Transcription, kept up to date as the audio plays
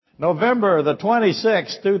November the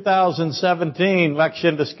 26th, 2017,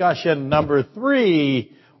 lection discussion number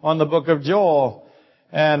 3 on the book of Joel.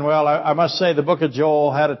 And well, I must say the book of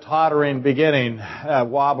Joel had a tottering beginning,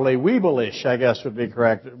 wobbly, weeble-ish, I guess would be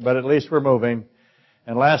correct, but at least we're moving.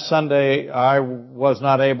 And last Sunday, I was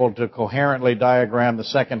not able to coherently diagram the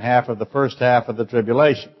second half of the first half of the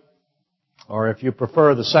tribulation. Or if you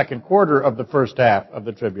prefer, the second quarter of the first half of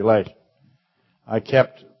the tribulation. I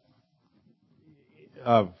kept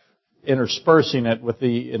interspersing it with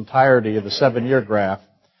the entirety of the 7-year graph.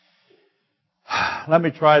 Let me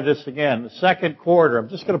try this again. The second quarter. I'm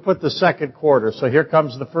just going to put the second quarter. So here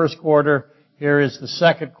comes the first quarter. Here is the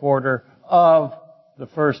second quarter of the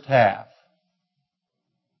first half.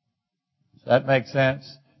 Does that make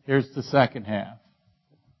sense? Here's the second half.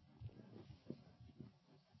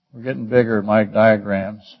 We're getting bigger in my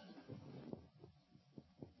diagrams.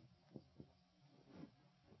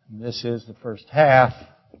 And this is the first half.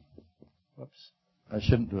 Whoops. I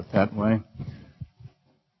shouldn't do it that way.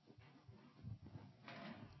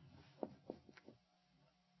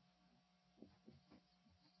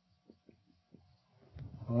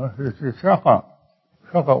 Well, here's the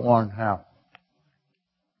second one half.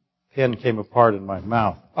 Pen came apart in my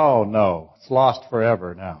mouth. Oh no, it's lost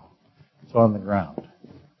forever now. It's on the ground.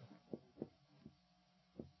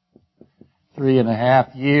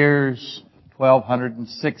 3.5 years,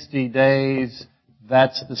 1,260 days.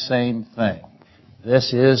 That's the same thing.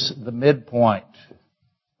 This is the midpoint.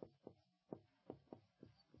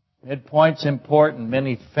 Midpoint's important.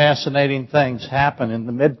 Many fascinating things happen in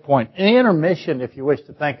the midpoint. The intermission, if you wish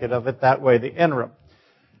to think of it that way, the interim.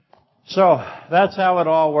 So that's how it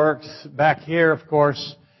all works. Back here, of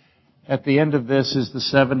course, at the end of this is the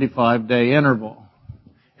 75-day interval.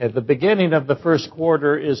 At the beginning of the first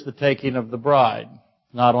quarter is the taking of the bride,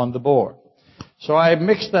 not on the board. So I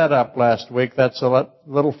mixed that up last week. That's a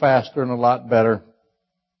little faster and a lot better.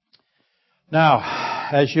 Now,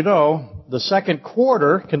 as you know, the second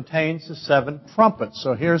quarter contains the 7 trumpets.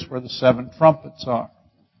 So here's where the 7 trumpets are.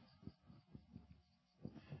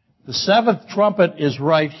 The 7th trumpet is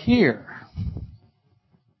right here.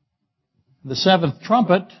 The 7th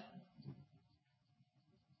trumpet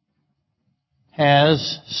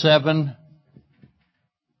has 7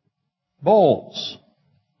 bowls.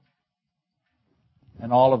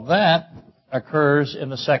 And all of that occurs in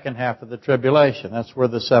the second half of the tribulation. That's where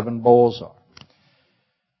the 7 bowls are.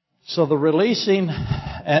 So the releasing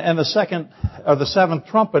and the 7th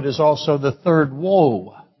trumpet is also the 3rd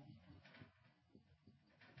woe.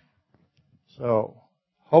 So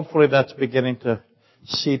hopefully that's beginning to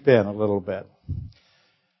seep in a little bit.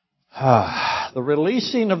 The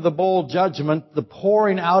releasing of the bowl judgment, the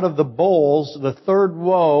pouring out of the bowls, the 3rd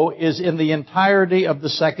woe, is in the entirety of the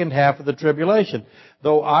second half of the tribulation.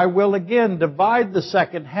 Though I will again divide the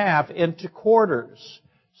second half into quarters.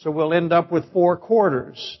 So we'll end up with 4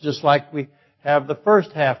 quarters, just like we have the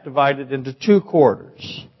first half divided into 2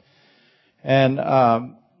 quarters. And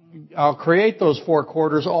I'll create those 4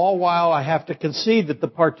 quarters, all while I have to concede that the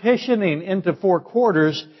partitioning into 4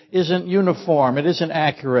 quarters isn't uniform. It isn't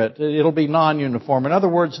accurate. It'll be non-uniform. In other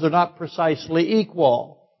words, they're not precisely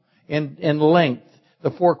equal in length. The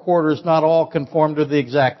 4 quarters not all conform to the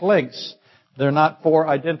exact lengths. They're not 4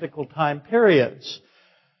 identical time periods.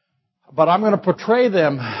 But I'm going to portray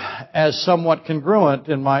them as somewhat congruent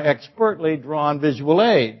in my expertly drawn visual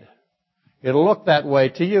aid. It'll look that way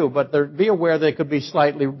to you, but be aware they could be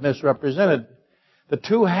slightly misrepresented. The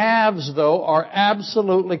 2 halves, though, are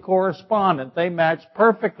absolutely correspondent. They match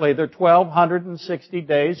perfectly. They're 1,260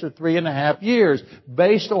 days or 3.5 years,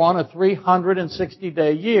 based on a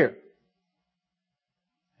 360-day year.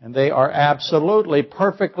 And they are absolutely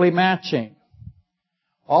perfectly matching.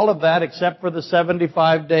 All of that except for the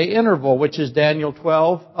 75-day interval, which is Daniel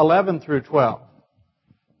 12:11 through 12.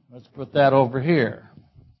 Let's put that over here.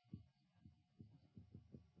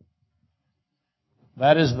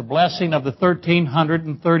 That is the blessing of the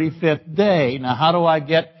 1,335th day. Now, how do I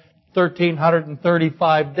get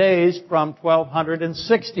 1,335 days from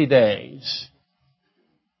 1,260 days?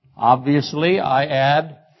 Obviously, I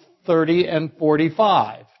add 30 and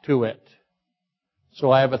 45 to it. So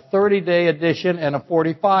I have a 30-day addition and a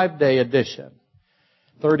 45-day addition.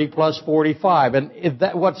 30 plus 45. And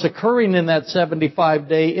what's occurring in that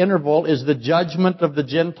 75-day interval is the judgment of the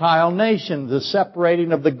Gentile nation, the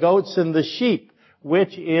separating of the goats and the sheep,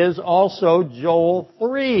 which is also Joel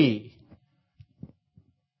 3.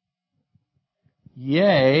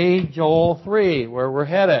 Yay, Joel 3, where we're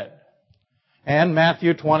headed. And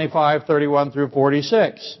Matthew 25:31 through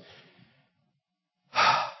 46.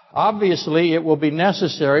 Obviously, it will be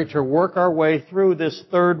necessary to work our way through this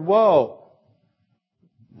 3rd woe.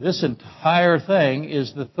 This entire thing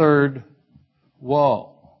is the third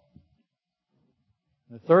woe.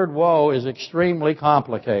 The third woe is extremely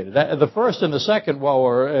complicated. The first and the second woe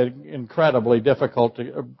are incredibly difficult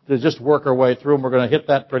to just work our way through, and we're going to hit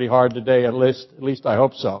that pretty hard today, at least I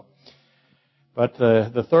hope so. But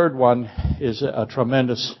the third one is a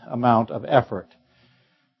tremendous amount of effort.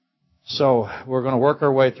 So we're going to work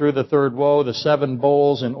our way through the third woe, the 7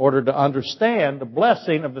 bowls, in order to understand the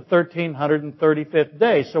blessing of the 1335th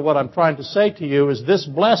day. So what I'm trying to say to you is this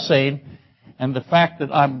blessing and the fact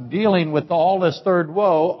that I'm dealing with all this third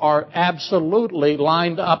woe are absolutely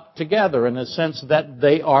lined up together in the sense that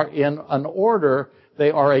they are in an order. They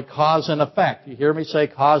are a cause and effect. You hear me say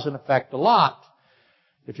cause and effect a lot.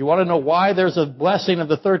 If you want to know why there's a blessing of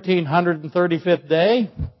the 1335th day,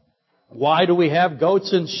 why do we have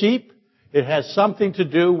goats and sheep? It has something to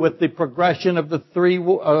do with the progression of the third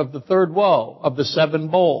woe, of the 7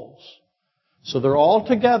 bowls. So they're all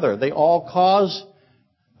together. They all cause,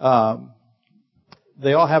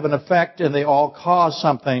 they all have an effect, and they all cause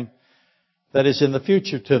something that is in the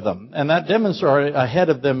future to them. And that demonstrates ahead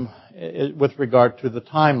of them with regard to the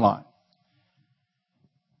timeline.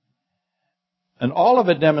 And all of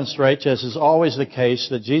it demonstrates, as is always the case,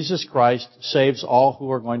 that Jesus Christ saves all who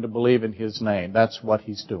are going to believe in His name. That's what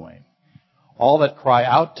He's doing. All that cry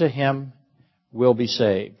out to Him will be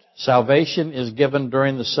saved. Salvation is given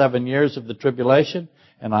during the 7 years of the tribulation,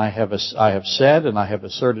 and I have said and I have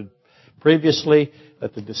asserted previously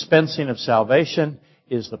that the dispensing of salvation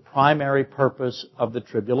is the primary purpose of the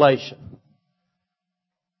tribulation.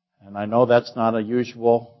 And I know that's not a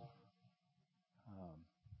usual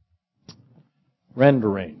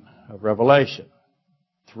rendering of Revelation.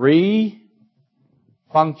 3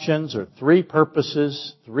 functions or 3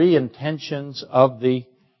 purposes, 3 intentions of the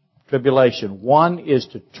tribulation. One is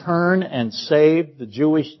to turn and save the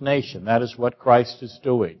Jewish nation. That is what Christ is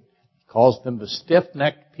doing. He calls them the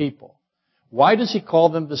stiff-necked people. Why does He call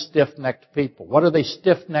them the stiff-necked people? What are they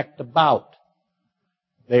stiff-necked about?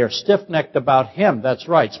 They are stiff-necked about Him. That's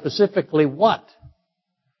right. Specifically what?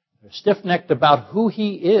 They're stiff-necked about who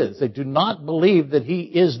He is. They do not believe that He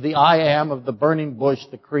is the I am of the burning bush,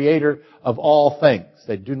 the creator of all things.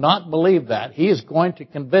 They do not believe that. He is going to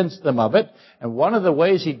convince them of it. And one of the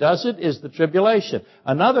ways He does it is the tribulation.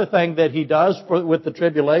 Another thing that He does with the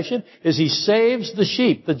tribulation is He saves the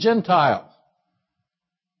sheep, the Gentiles.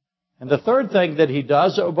 And the third thing that He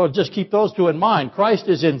does, well, just keep those 2 in mind. Christ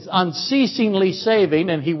is unceasingly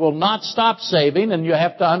saving, and He will not stop saving. And you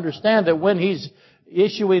have to understand that when He's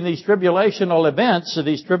issuing these tribulational events,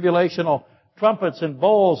 these tribulational trumpets and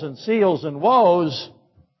bowls and seals and woes,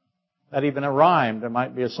 that even a rhyme, there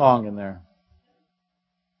might be a song in there.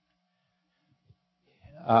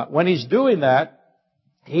 When He's doing that,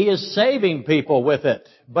 He is saving people with it.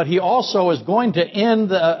 But He also is going to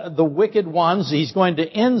end the wicked ones. He's going to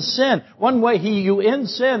end sin. One way you end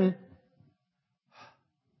sin,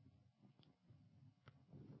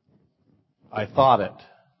 I thought it.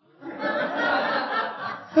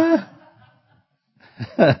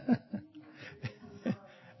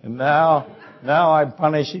 And now I'm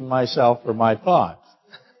punishing myself for my thoughts.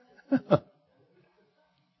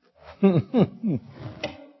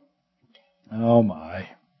 Oh my.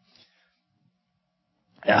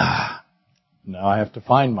 Now I have to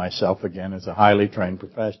find myself again as a highly trained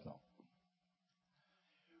professional.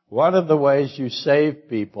 One of the ways you save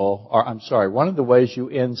people, one of the ways you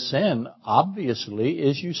end sin, obviously,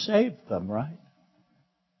 is you save them, right?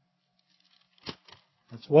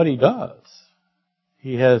 That's what He does.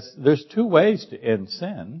 There's 2 ways to end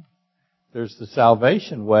sin. There's the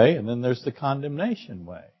salvation way, and then there's the condemnation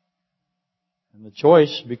way. And the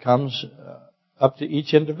choice becomes up to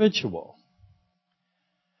each individual.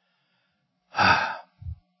 I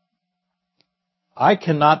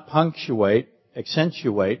cannot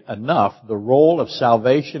accentuate enough the role of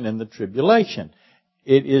salvation in the tribulation.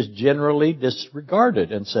 It is generally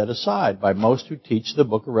disregarded and set aside by most who teach the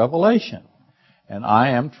book of Revelation. And I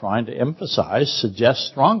am trying to suggest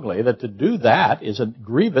strongly that to do that is a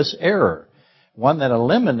grievous error, one that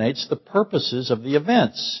eliminates the purposes of the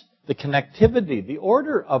events, the connectivity, the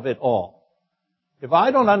order of it all. If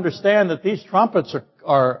I don't understand that these trumpets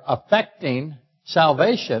are affecting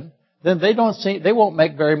salvation, then they won't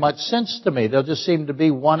make very much sense to me. They'll just seem to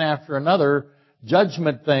be one after another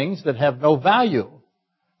judgment things that have no value.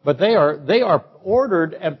 But they are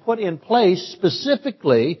ordered and put in place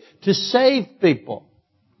specifically to save people.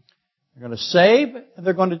 They're going to save, and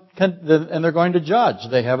they're going to judge.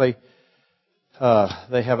 They have a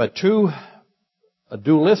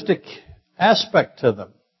dualistic aspect to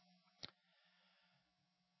them.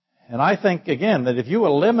 And I think, again, that if you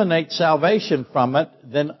eliminate salvation from it,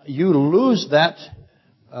 then you lose that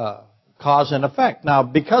cause and effect. Now,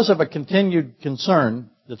 because of a continued concern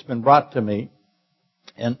that's been brought to me,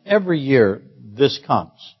 and every year this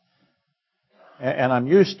comes, and I'm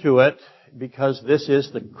used to it because this is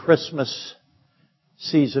the Christmas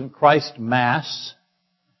season, Christ Mass,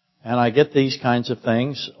 and I get these kinds of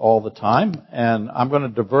things all the time, and I'm going to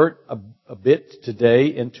divert a bit today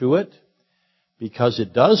into it because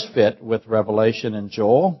it does fit with Revelation and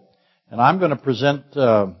Joel, and I'm going to present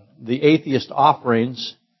the atheist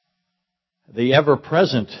offerings, the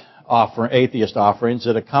ever-present atheist offerings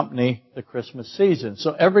that accompany the Christmas season.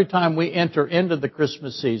 So every time we enter into the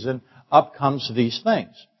Christmas season, up comes these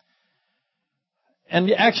things. And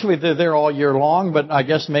actually they're there all year long, but I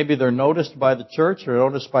guess maybe they're noticed by the church or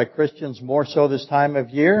noticed by Christians more so this time of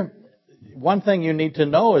year. One thing you need to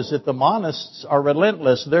know is that the monists are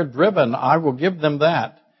relentless. They're driven. I will give them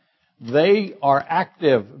that. They are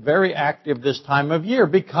active, very active this time of year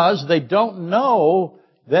because they don't know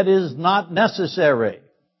that is not necessary.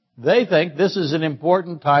 They think this is an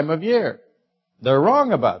important time of year. They're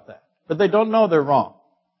wrong about that, but they don't know they're wrong.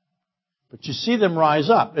 But you see them rise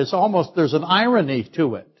up. It's almost, there's an irony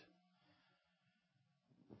to it.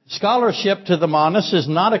 Scholarship to the monists is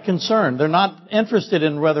not a concern. They're not interested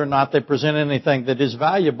in whether or not they present anything that is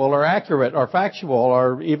valuable or accurate or factual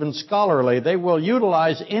or even scholarly. They will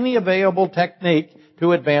utilize any available technique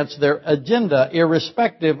to advance their agenda,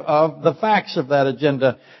 irrespective of the facts of that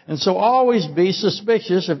agenda. And so always be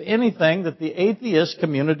suspicious of anything that the atheist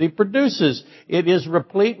community produces. It is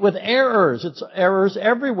replete with errors. It's errors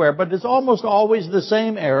everywhere, but it's almost always the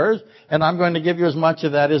same errors, and I'm going to give you as much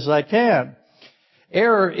of that as I can.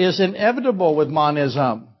 Error is inevitable with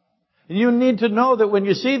monism. You need to know that when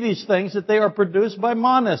you see these things, that they are produced by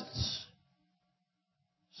monists.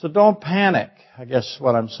 So don't panic, I guess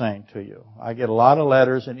what I'm saying to you. I get a lot of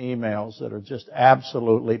letters and emails that are just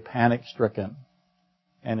absolutely panic-stricken.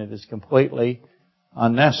 And it is completely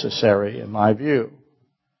unnecessary in my view.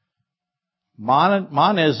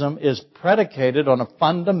 Monism is predicated on a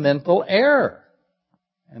fundamental error.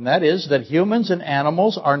 And that is that humans and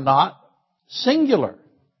animals are not singular.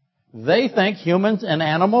 They think humans and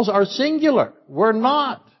animals are singular. We're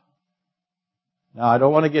not. Now, I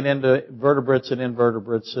don't want to get into vertebrates and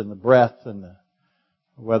invertebrates and the breath and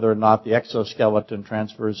whether or not the exoskeleton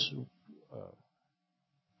transfers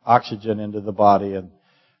oxygen into the body, and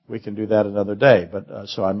we can do that another day. But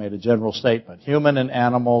so I made a general statement. Human and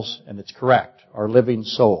animals, and it's correct, are living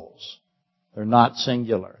souls. They're not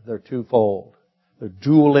singular. They're twofold. They're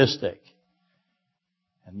dualistic.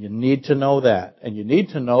 And you need to know that. And you need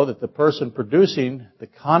to know that the person producing the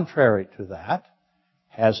contrary to that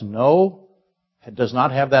does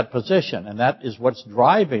not have that position. And that is what's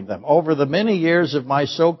driving them. Over the many years of my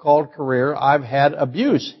so-called career, I've had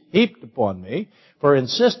abuse heaped upon me for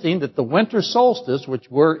insisting that the winter solstice, which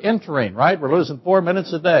we're entering, right? We're losing 4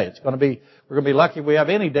 minutes a day. We're going to be lucky if we have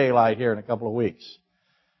any daylight here in a couple of weeks.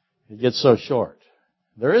 It gets so short.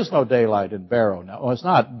 There is no daylight in Barrow now. Well, it's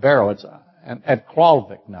not Barrow, it's at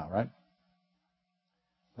Kralvik now, right?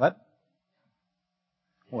 What?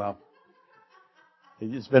 Well,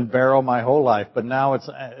 it's been Barrow my whole life, but now it's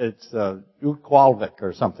Kralvik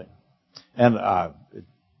or something. And I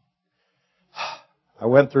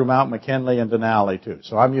went through Mount McKinley and Denali too,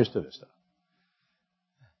 so I'm used to this stuff.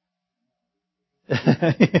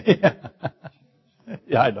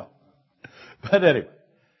 Yeah, I know. But anyway.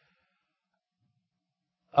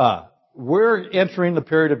 We're entering the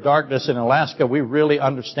period of darkness in Alaska. We really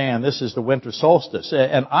understand this is the winter solstice.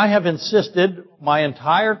 And I have insisted my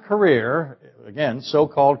entire career, again,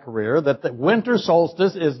 so-called career, that the winter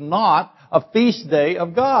solstice is not a feast day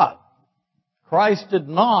of God. Christ did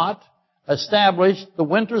not establish the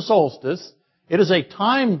winter solstice. It is a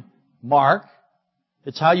time mark.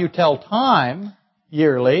 It's how you tell time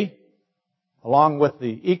yearly, along with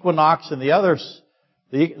the equinox and the others,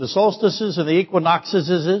 the solstices and the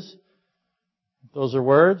equinoxes. Those are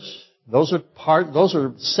words. Those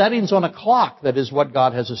are settings on a clock. That is what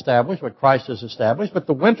God has established, what Christ has established. But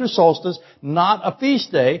the winter solstice, not a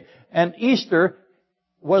feast day, and Easter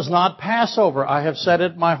was not Passover. I have said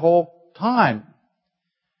it my whole time.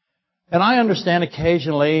 And I understand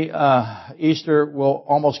occasionally Easter will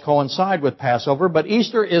almost coincide with Passover, but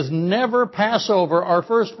Easter is never Passover or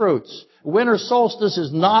first fruits. Winter solstice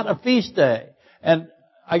is not a feast day. And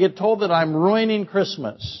I get told that I'm ruining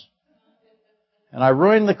Christmas. And I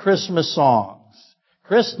ruin the Christmas songs.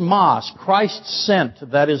 Christmas, Christ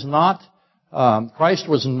sent. That is not, Christ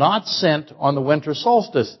was not sent on the winter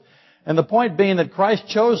solstice. And the point being that Christ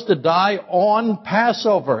chose to die on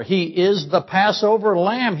Passover. He is the Passover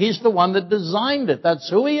lamb. He's the one that designed it. That's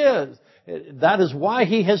who He is. That is why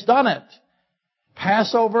He has done it.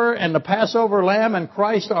 Passover and the Passover lamb and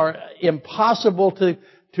Christ are impossible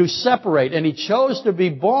to separate. And He chose to be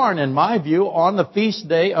born, in my view, on the feast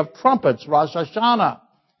day of trumpets, Rosh Hashanah.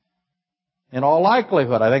 In all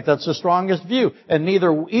likelihood, I think that's the strongest view. And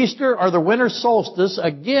neither Easter or the winter solstice,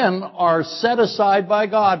 again, are set aside by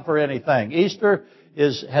God for anything. Easter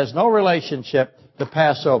has no relationship to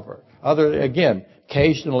Passover. Again,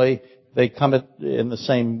 occasionally they come in the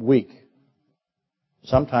same week.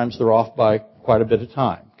 Sometimes they're off by quite a bit of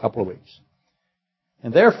time, a couple of weeks.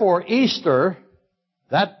 And therefore, Easter,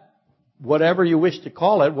 that whatever you wish to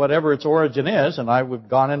call it, whatever its origin is, and we've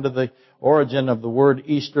gone into the origin of the word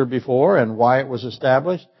Easter before and why it was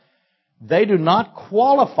established, they do not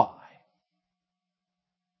qualify.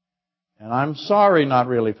 And I'm sorry, not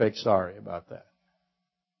really fake sorry about that.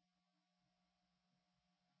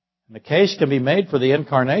 And the case can be made for the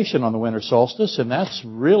incarnation on the winter solstice, and that's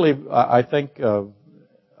really, I think,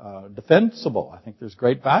 defensible. I think there's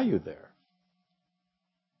great value there.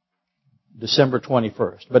 December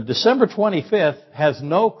 21st. But December 25th has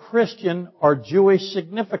no Christian or Jewish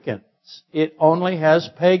significance. It only has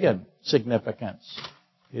pagan significance.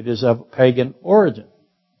 It is of pagan origin.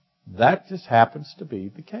 That just happens to be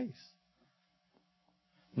the case.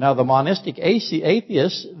 Now, the monistic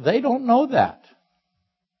atheists, they don't know that.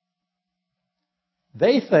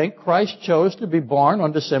 They think Christ chose to be born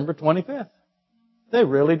on December 25th. They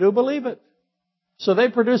really do believe it. So they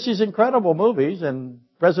produce these incredible movies and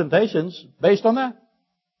presentations based on that.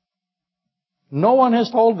 No one has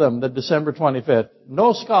told them that December 25th,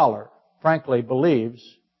 no scholar, frankly, believes,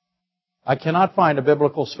 I cannot find a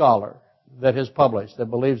biblical scholar that has published that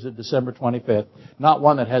believes that December 25th, not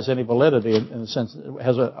one that has any validity in the sense that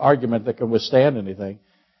has an argument that can withstand anything.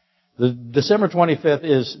 The December 25th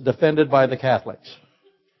is defended by the Catholics.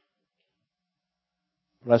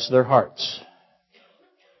 Bless their hearts.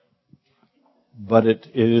 But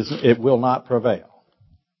it will not prevail.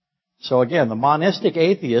 So again, the monistic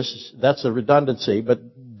atheists, that's a redundancy, but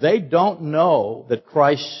they don't know that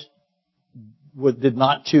Christ did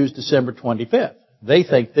not choose December 25th. They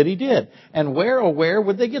think that He did. And where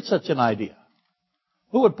would they get such an idea?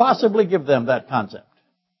 Who would possibly give them that concept?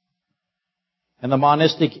 And the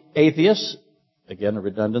monistic atheists, again a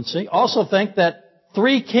redundancy, also think that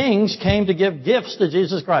 3 kings came to give gifts to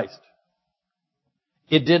Jesus Christ.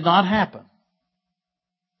 It did not happen.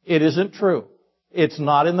 It isn't true. It's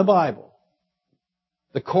not in the Bible.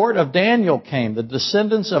 The court of Daniel came, the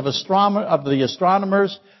descendants of the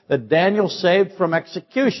astronomers that Daniel saved from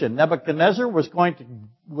execution. Nebuchadnezzar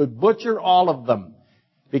would butcher all of them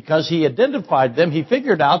because he identified them. He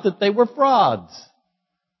figured out that they were frauds.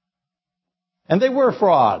 And they were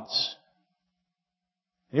frauds.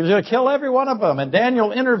 He was going to kill every one of them. And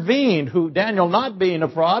Daniel intervened, Daniel, not being a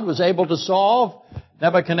fraud, was able to solve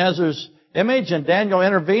Nebuchadnezzar's image, and Daniel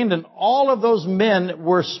intervened, and all of those men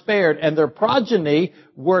were spared, and their progeny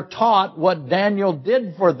were taught what Daniel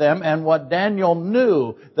did for them and what Daniel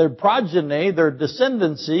knew. Their progeny, their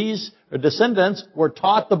descendants were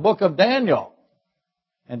taught the book of Daniel.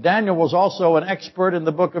 And Daniel was also an expert in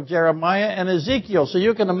the book of Jeremiah and Ezekiel. So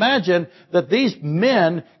you can imagine that these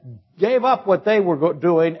men gave up what they were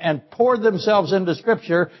doing and poured themselves into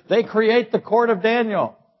Scripture. They create the court of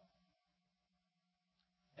Daniel.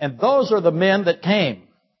 And those are the men that came.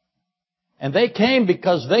 And they came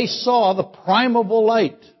because they saw the primeval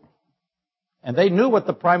light. And they knew what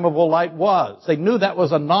the primeval light was. They knew that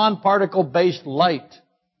was a non-particle based light.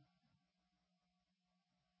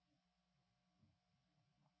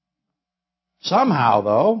 Somehow,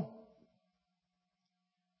 though,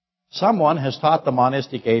 someone has taught the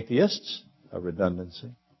monistic atheists, a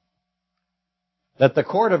redundancy, that the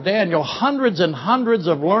court of Daniel, hundreds and hundreds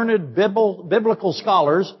of learned biblical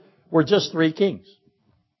scholars, were just 3 kings.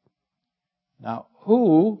 Now,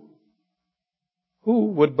 who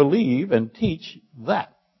would believe and teach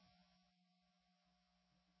that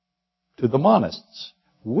to the monists?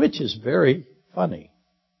 Which is very funny.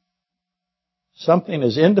 Something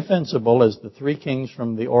as indefensible as the 3 kings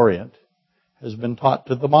from the Orient has been taught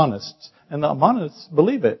to the monists. And the monists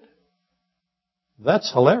believe it.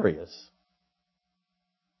 That's hilarious.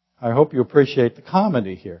 I hope you appreciate the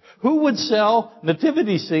comedy here. Who would sell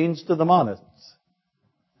nativity scenes to the monists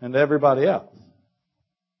and to everybody else?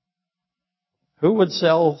 Who would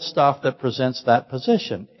sell stuff that presents that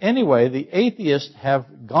position? Anyway, the atheists have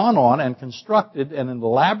gone on and constructed an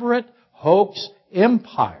elaborate hoax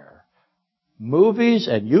empire. Movies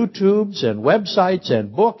and YouTubes and websites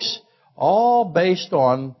and books, all based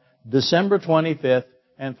on December 25th,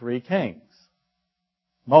 and 3 kings.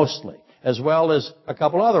 Mostly. As well as a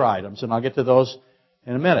couple other items, and I'll get to those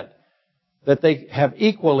in a minute, that they have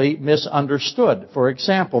equally misunderstood. For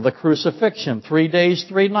example, the crucifixion, 3 days,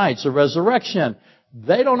 3 nights, the resurrection.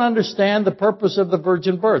 They don't understand the purpose of the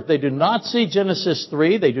virgin birth. They do not see Genesis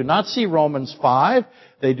 3. They do not see Romans 5.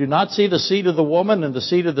 They do not see the seed of the woman and the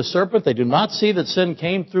seed of the serpent. They do not see that sin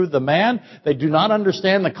came through the man. They do not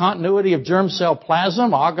understand the continuity of germ cell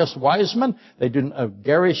plasm. August Weismann.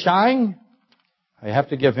 Gary Schein. I have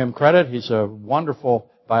to give him credit. He's a wonderful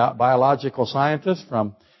biological scientist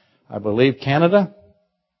from, I believe, Canada.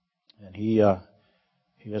 And he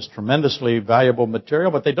has tremendously valuable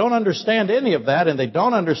material, but they don't understand any of that, and they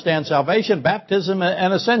don't understand salvation, baptism,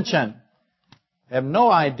 and ascension. They have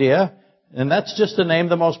no idea, and that's just to name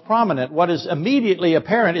the most prominent. What is immediately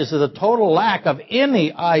apparent is the total lack of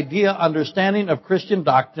any idea, understanding of Christian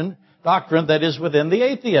doctrine that is within the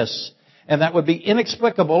atheists. And that would be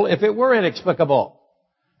inexplicable if it were inexplicable.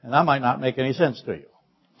 And that might not make any sense to you.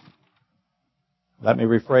 Let me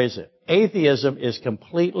rephrase it. Atheism is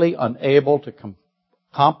completely unable to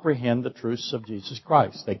comprehend the truths of Jesus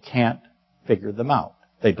Christ. They can't figure them out.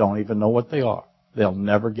 They don't even know what they are. They'll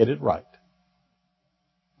never get it right.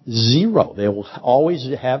 Zero. They will always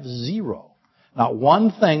have zero. Not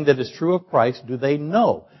one thing that is true of Christ do they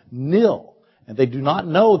know. Nil. And they do not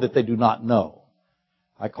know that they do not know.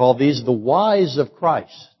 I call these the whys of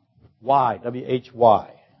Christ. Why,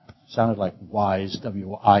 W-H-Y. Sounded like wise,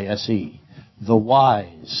 W-I-S-E. The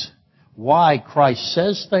whys. Why Christ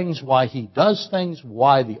says things, why He does things,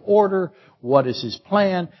 why the order, what is His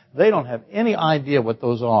plan. They don't have any idea what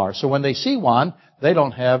those are. So when they see one, they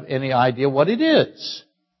don't have any idea what it is.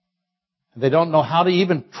 They don't know how to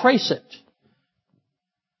even trace it.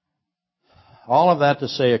 All of that to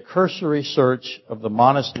say a cursory search of the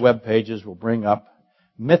monist web pages will bring up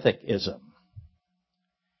mythicism.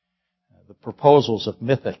 The proposals of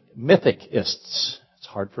mythicists. It's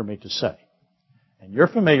hard for me to say. And you're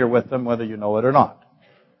familiar with them whether you know it or not.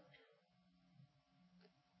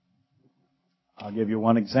 I'll give you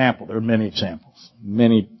one example. There are many examples.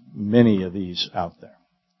 Many of these out there.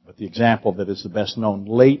 But the example that is the best known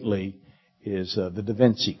lately is the Da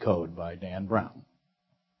Vinci Code by Dan Brown.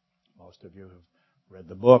 Most of you have read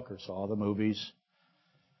the book or saw the movies.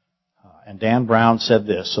 And Dan Brown said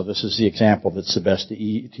this, so this is the example that's the best to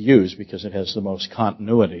use because it has the most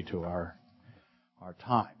continuity to our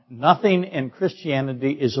time. Nothing in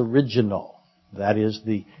Christianity is original. That is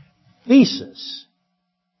the thesis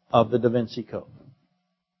of the Da Vinci Code.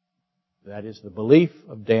 That is the belief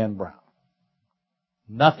of Dan Brown.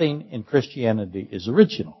 Nothing in Christianity is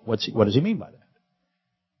original. What does he mean by that?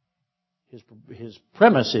 His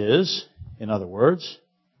premise is, in other words,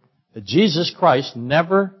 that Jesus Christ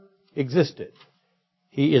never existed.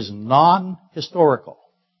 He is non-historical.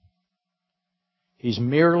 He's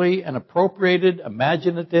merely an appropriated,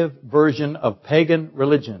 imaginative version of pagan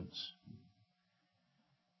religions.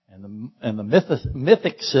 And the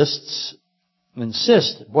mythicists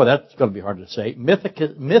insist, boy, that's going to be hard to say,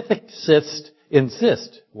 mythicists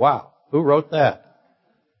insist. Wow, who wrote that?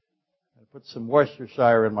 I put some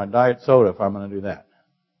Worcestershire in my diet soda if I'm going to do that.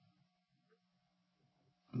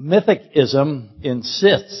 Mythicism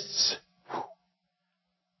insists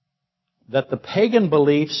that the pagan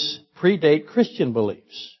beliefs predate Christian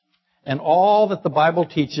beliefs. And all that the Bible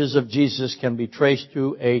teaches of Jesus can be traced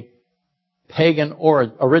to a pagan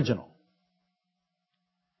original.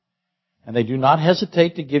 And they do not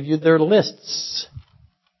hesitate to give you their lists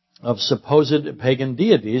of supposed pagan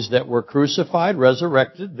deities that were crucified,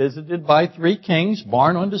 resurrected, visited by 3 kings,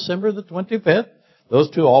 born on December the 25th. Those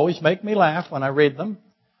two always make me laugh when I read them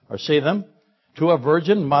or see them. To a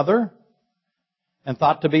virgin mother, and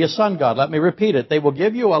thought to be a sun god. Let me repeat it. They will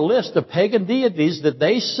give you a list of pagan deities that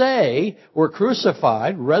they say were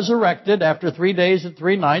crucified, resurrected after 3 days and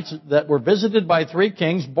 3 nights, that were visited by 3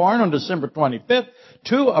 kings, born on December 25th,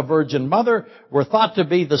 to a virgin mother, were thought to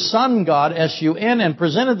be the sun god, S-U-N, and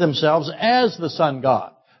presented themselves as the sun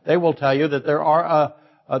god. They will tell you that there are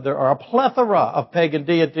a plethora of pagan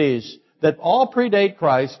deities that all predate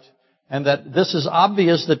Christ, and that this is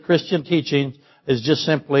obvious that Christian teaching is just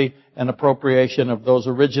simply an appropriation of those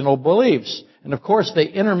original beliefs. And of course, they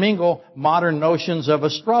intermingle modern notions of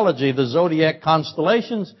astrology, the zodiac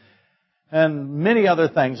constellations, and many other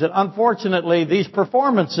things. And unfortunately, these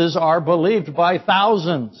performances are believed by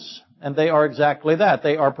thousands. And they are exactly that.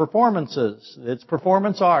 They are performances. It's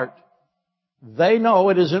performance art. They know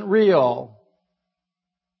it isn't real.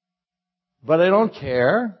 But they don't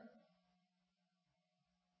care.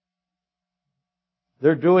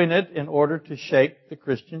 They're doing it in order to shake the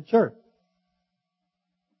Christian church.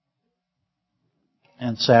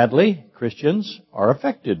 And sadly, Christians are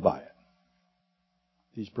affected by it.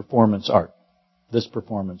 This performance art.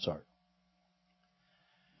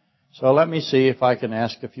 So let me see if I can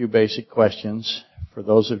ask a few basic questions for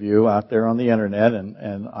those of you out there on the internet,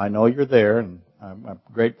 and I know you're there, and I'm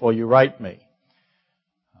grateful you write me.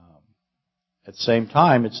 At the same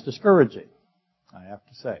time, it's discouraging, I have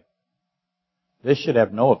to say. This should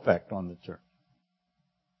have no effect on the church,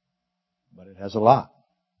 but it has a lot.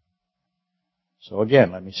 So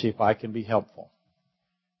again, let me see if I can be helpful.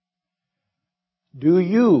 Do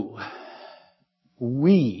you,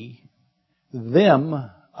 we, them,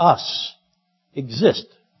 us, exist?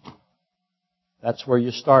 That's where you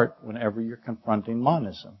start whenever you're confronting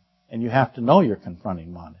monism. And you have to know you're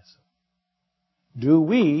confronting monism. Do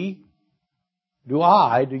we, do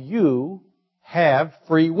I, do you have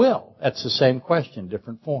free will? That's the same question,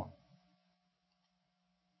 different form.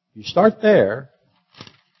 You start there,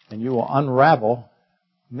 and you will unravel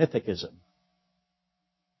mythicism.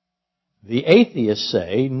 The atheists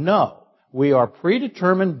say, no. We are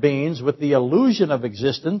predetermined beings with the illusion of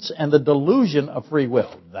existence and the delusion of free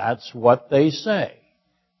will. That's what they say.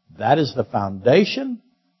 That is the foundation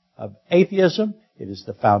of atheism. It is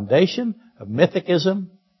the foundation of mythicism.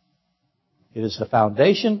 It is the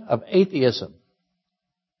foundation of atheism.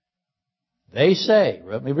 They say,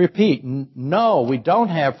 let me repeat, no, we don't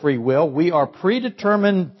have free will. We are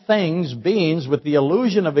predetermined things, beings with the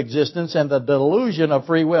illusion of existence and the delusion of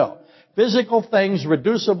free will. Physical things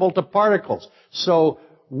reducible to particles. So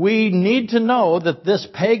we need to know that this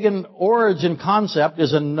pagan origin concept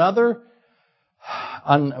is another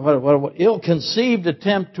ill-conceived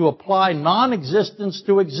attempt to apply non-existence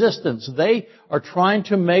to existence. They are trying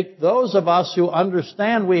to make those of us who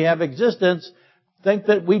understand we have existence think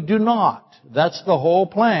that we do not. That's the whole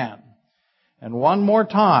plan. And one more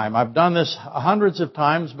time, I've done this hundreds of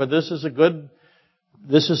times, but this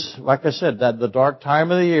is, like I said, that the dark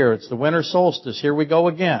time of the year. It's the winter solstice. Here we go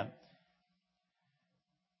again.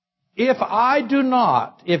 If I do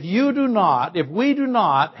not, if you do not, if we do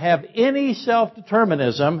not have any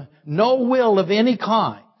self-determinism, no will of any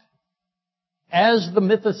kind, as the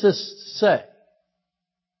mythicists say,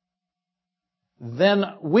 then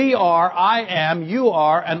we are, I am, you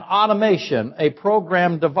are an automation, a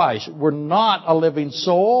programmed device. We're not a living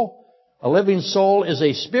soul. A living soul is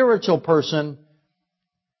a spiritual person,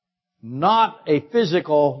 not a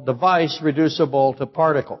physical device reducible to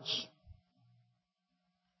particles.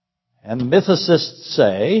 And the mythicists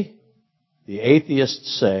say, the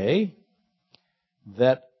atheists say,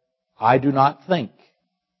 that I do not think.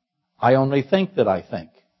 I only think that I think.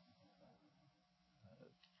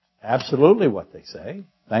 Absolutely what they say.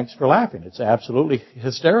 Thanks for laughing. It's absolutely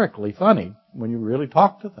hysterically funny when you really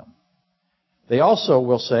talk to them. They also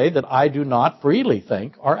will say that I do not freely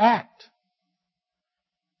think or act.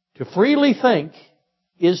 To freely think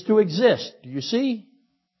is to exist. Do you see?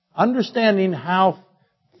 Understanding how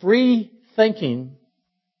free thinking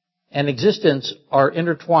and existence are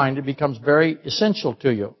intertwined, it becomes very essential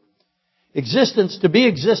to you. Existence, to be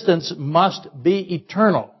existence, must be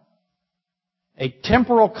eternal. A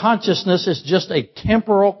temporal consciousness is just a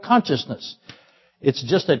temporal consciousness. It's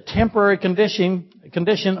just a temporary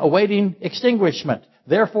condition awaiting extinguishment.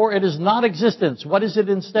 Therefore, it is not existence. What is it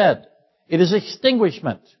instead? It is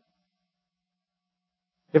extinguishment.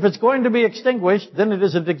 If it's going to be extinguished, then it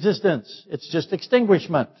isn't existence. It's just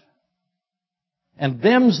extinguishment. And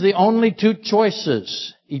them's the only two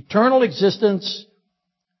choices. Eternal existence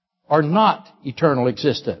or not eternal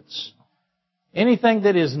existence. Anything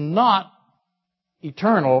that is not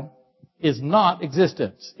eternal is not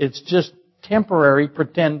existence. It's just temporary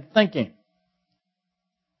pretend thinking.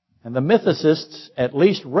 And the mythicists at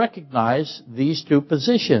least recognize these two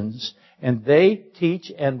positions, and they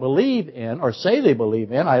teach and believe in, or say they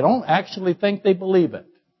believe in. I don't actually think they believe it.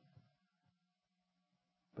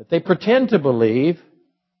 But they pretend to believe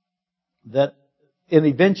that in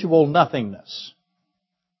eventual nothingness.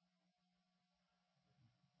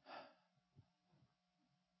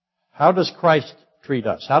 How does Christ treat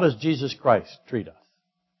us? How does Jesus Christ treat us?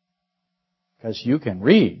 Because you can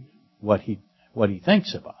read what he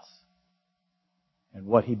thinks of us and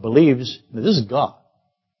what he believes. Now, this is God.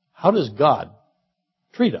 How does God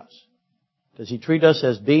treat us? Does he treat us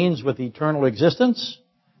as beings with eternal existence?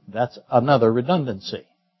 That's another redundancy.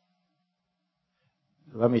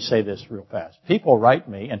 Let me say this real fast. People write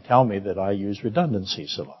me and tell me that I use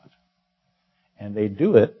redundancies a lot. And they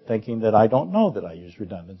do it thinking that I don't know that I use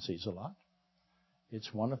redundancies a lot.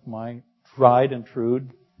 It's one of my tried and true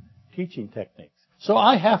teaching techniques. So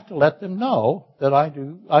I have to let them know that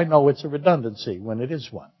I know it's a redundancy when it is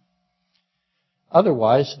one.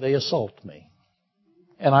 Otherwise, they assault me.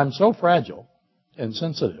 And I'm so fragile and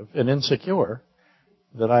sensitive and insecure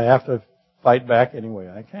that I have to fight back any way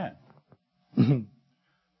I can.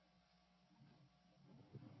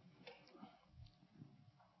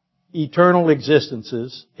 Eternal existence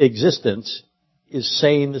is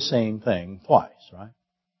saying the same thing twice, right?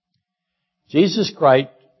 Jesus Christ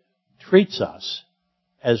treats us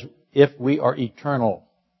as if we are eternal,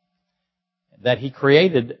 that He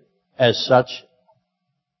created as such.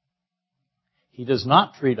 He does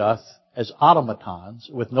not treat us as automatons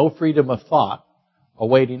with no freedom of thought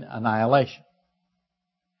awaiting annihilation.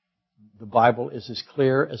 The Bible is as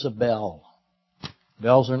clear as a bell.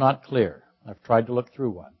 Bells are not clear. I've tried to look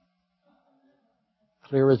through one.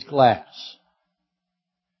 Clear as glass.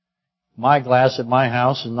 My glass at my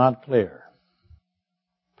house is not clear.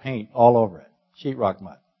 Paint all over it. Sheetrock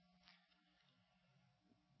mud.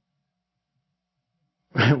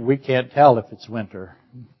 We can't tell if it's winter.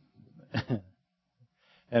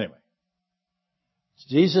 Anyway.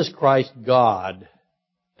 Jesus Christ, God,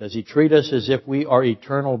 does He treat us as if we are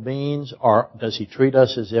eternal beings, or does He treat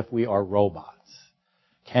us as if we are robots?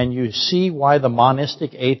 Can you see why the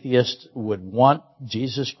monistic atheist would want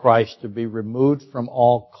Jesus Christ to be removed from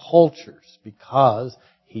all cultures? Because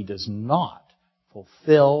He does not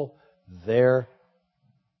fulfill their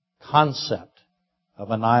concept of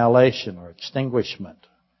annihilation or extinguishment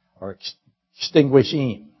or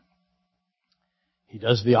extinguishing. He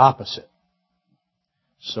does the opposite.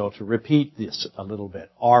 So to repeat this a little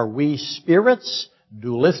bit, are we spirits,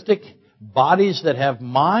 dualistic bodies that have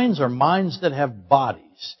minds, or minds that have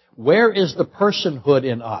bodies? Where is the personhood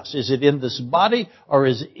in us? Is it in this body, or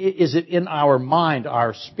is it in our mind,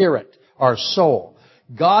 our spirit, our soul?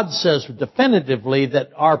 God says definitively that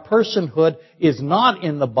our personhood is not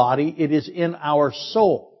in the body, it is in our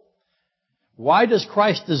soul. Why does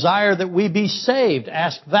Christ desire that we be saved?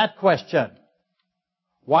 Ask that question.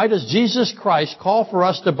 Why does Jesus Christ call for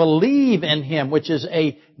us to believe in Him, which is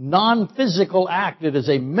a non-physical act? It is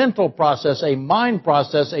a mental process, a mind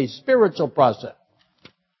process, a spiritual process.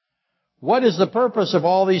 What is the purpose of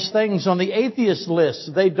all these things on the atheist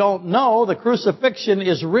list? They don't know. The crucifixion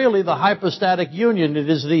is really the hypostatic union. It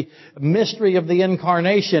is the mystery of the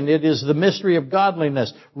incarnation. It is the mystery of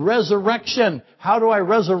godliness. Resurrection. How do I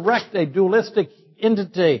resurrect a dualistic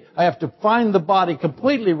entity? I have to find the body,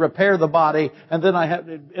 completely repair the body, and then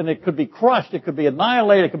and it could be crushed, it could be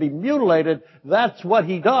annihilated, it could be mutilated. That's what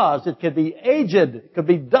He does. It could be aged, it could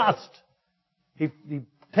be dust.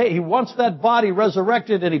 He wants that body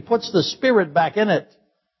resurrected, and He puts the spirit back in it.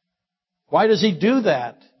 Why does He do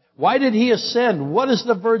that? Why did He ascend? What is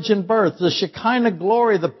the virgin birth? The Shekinah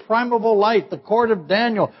glory, the primeval light, the court of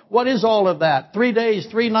Daniel. What is all of that? 3 days,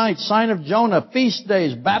 3 nights, sign of Jonah, feast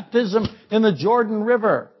days, baptism in the Jordan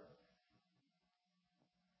River.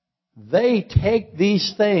 They take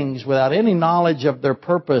these things without any knowledge of their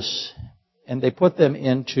purpose, and they put them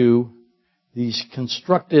into these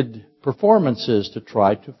constructed performances to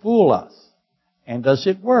try to fool us. And does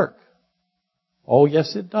it work? Oh,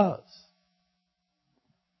 yes, it does.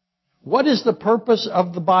 What is the purpose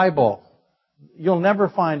of the Bible? You'll never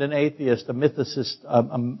find an atheist, a mythicist,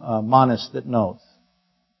 a monist that knows.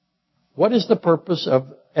 What is the purpose of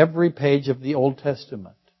every page of the Old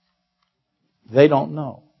Testament? They don't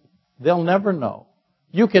know. They'll never know.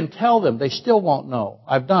 You can tell them, they still won't know.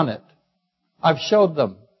 I've done it. I've showed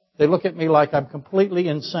them. They look at me like I'm completely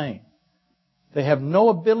insane. They have no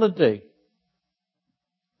ability.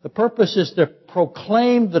 The purpose is to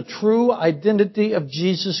proclaim the true identity of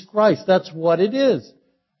Jesus Christ. That's what it is.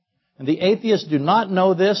 And the atheists do not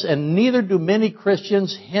know this, and neither do many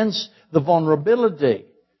Christians, hence the vulnerability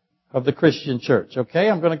of the Christian church. Okay,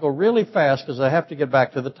 I'm going to go really fast because I have to get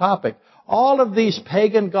back to the topic. All of these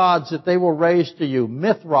pagan gods that they will raise to you,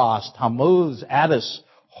 Mithras, Tammuz, Attis,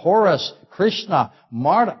 Horus, Krishna,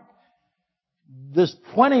 Marduk, there's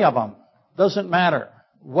 20 of them. Doesn't matter.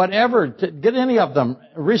 Whatever, get any of them,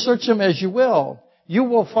 research them as you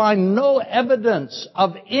will find no evidence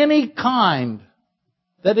of any kind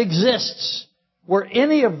that exists where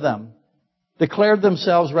any of them declared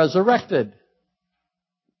themselves resurrected.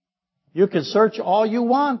 You can search all you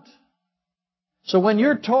want. So when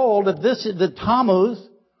you're told that Tammuz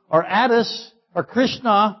or Attis or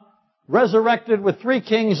Krishna resurrected with 3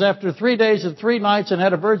 kings after 3 days and 3 nights and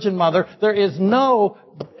had a virgin mother, there is no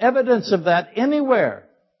evidence of that anywhere.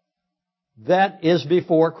 That is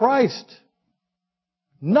before Christ.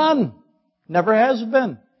 None. Never has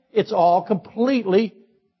been. It's all completely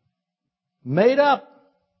made up.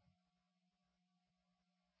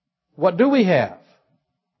 What do we have?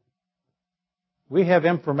 We have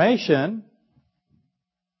information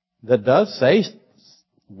that does say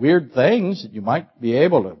weird things that you might be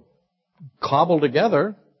able to cobble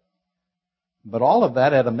together. But all of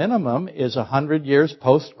that, at a minimum, is 100 years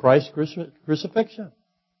post-Christ's crucifixion.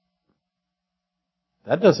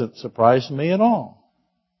 That doesn't surprise me at all.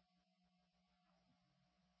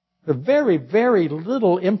 There's very, very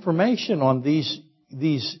little information on these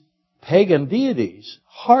pagan deities.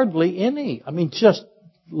 Hardly any. I mean, just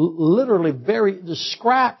literally the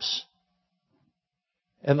scraps.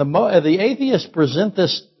 And the atheists present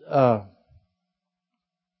this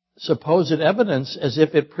supposed evidence as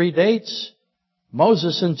if it predates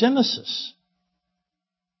Moses in Genesis.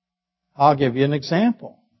 I'll give you an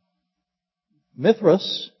example.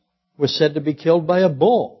 Mithras was said to be killed by a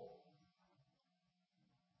bull.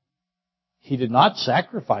 He did not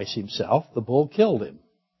sacrifice himself. The bull killed him.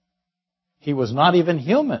 He was not even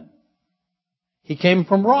human. He came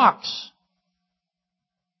from rocks.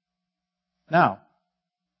 Now,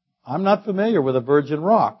 I'm not familiar with a virgin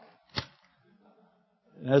rock.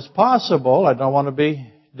 It's possible, I don't want to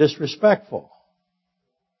be disrespectful,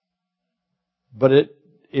 but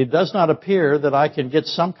it does not appear that I can get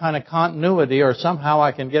some kind of continuity or somehow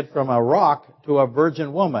I can get from a rock to a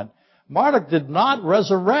virgin woman. Marduk did not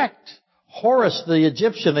resurrect. Horus, the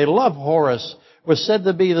Egyptian, they love Horus, was said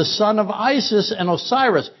to be the son of Isis and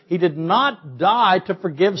Osiris. He did not die to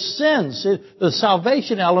forgive sins. The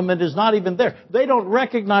salvation element is not even there. They don't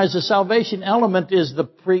recognize the salvation element is the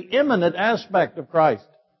preeminent aspect of Christ.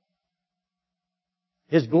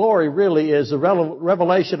 His glory really is a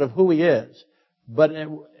revelation of who He is. But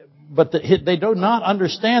they do not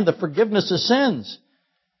understand the forgiveness of sins.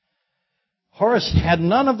 Horus had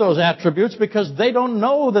none of those attributes because they don't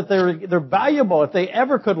know that they're valuable. If they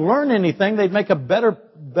ever could learn anything, they'd make a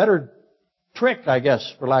better trick, I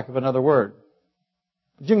guess, for lack of another word.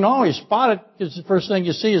 But you can always spot it because the first thing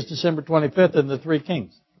you see is December 25th and the Three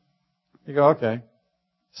Kings. You go, okay.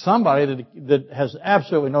 Somebody that has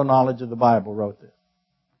absolutely no knowledge of the Bible wrote this.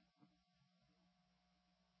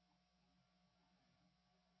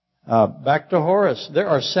 Back to Horus. There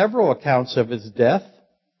are several accounts of his death.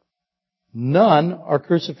 None are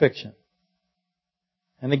crucifixion.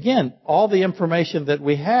 And again, all the information that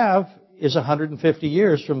we have is 150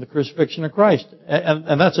 years from the crucifixion of Christ.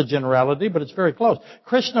 And that's a generality, but it's very close.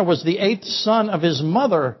 Krishna was the 8th son of his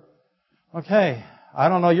mother. Okay, I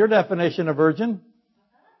don't know your definition of virgin,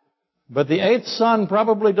 but the 8th son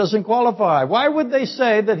probably doesn't qualify. Why would they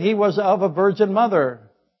say that he was of a virgin mother?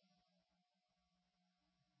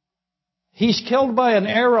 He's killed by an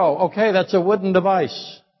arrow. Okay, that's a wooden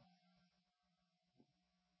device.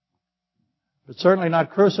 But certainly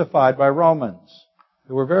not crucified by Romans,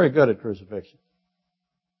 who were very good at crucifixion.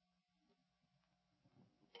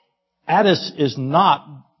 Attis is not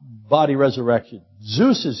body resurrection.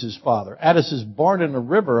 Zeus is his father. Attis is born in a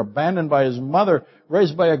river, abandoned by his mother,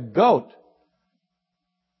 raised by a goat.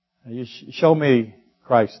 Now you show me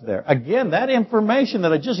Christ there. Again, that information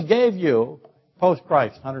that I just gave you,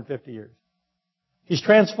 post-Christ, 150 years. He's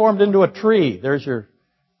transformed into a tree. There's your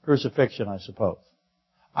crucifixion, I suppose.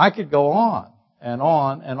 I could go on and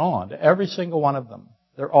on and on to every single one of them.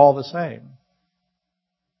 They're all the same.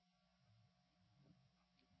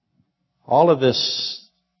 All of this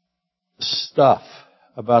stuff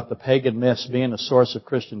about the pagan myths being a source of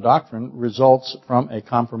Christian doctrine results from a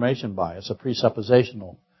confirmation bias, a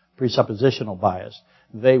presuppositional bias.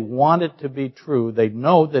 They want it to be true. They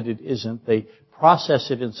know that it isn't. They process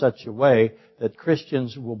it in such a way that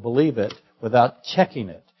Christians will believe it without checking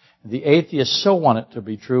it. The atheists so want it to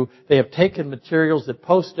be true. They have taken materials that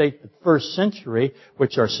postdate the 1st century,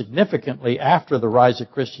 which are significantly after the rise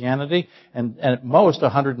of Christianity, and at most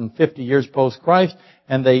 150 years post-Christ,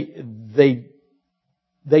 and they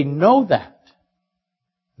know that.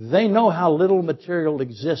 They know how little material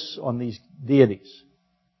exists on these deities.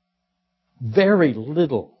 Very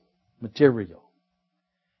little material.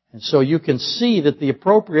 And so you can see that the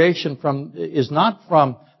appropriation is not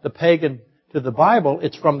from the pagan to the Bible,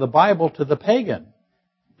 it's from the Bible to the pagan.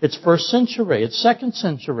 It's 1st century, it's 2nd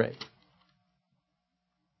century.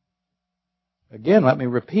 Again, let me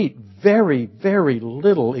repeat, very, very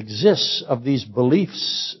little exists of these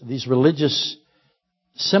beliefs, these religious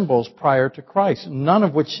symbols prior to Christ, none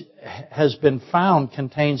of which has been found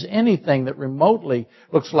contains anything that remotely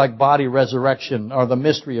looks like body resurrection or the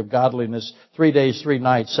mystery of godliness, 3 days, 3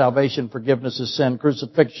 nights, salvation, forgiveness of sin,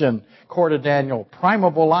 crucifixion, court of Daniel,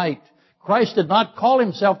 primeval light. Christ did not call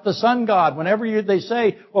Himself the sun god. Whenever they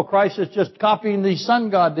say, well, Christ is just copying the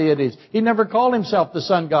sun god deities, He never called Himself the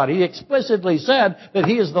sun god. He explicitly said that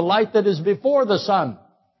He is the light that is before the sun.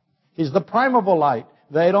 He's the primeval light.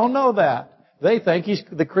 They don't know that. They think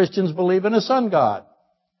the Christians believe in a sun god.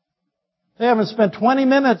 They haven't spent 20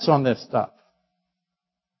 minutes on this stuff.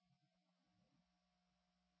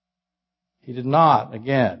 He did not,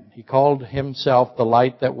 again, he called himself the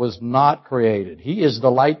light that was not created. He is the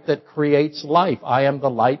light that creates life. I am the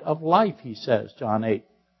light of life, he says, John 8.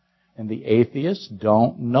 And the atheists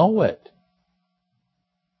don't know it.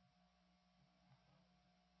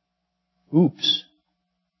 Oops.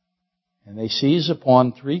 And they seize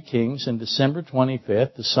upon three kings in December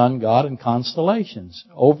 25th, the sun god and constellations.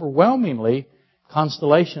 Overwhelmingly,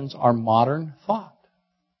 constellations are modern thought.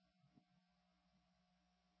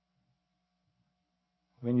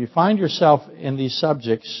 When you find yourself in these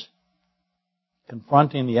subjects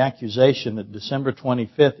confronting the accusation that December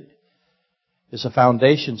 25th is a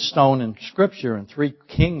foundation stone in Scripture and three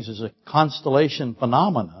kings is a constellation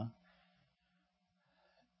phenomena,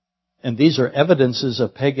 and these are evidences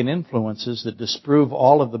of pagan influences that disprove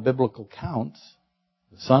all of the biblical counts,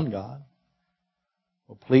 the sun god,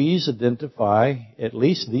 well, please identify at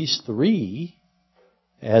least these three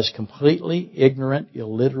as completely ignorant,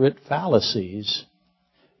 illiterate fallacies,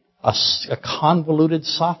 a convoluted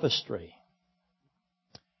sophistry.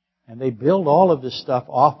 And they build all of this stuff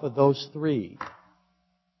off of those three.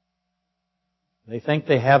 They think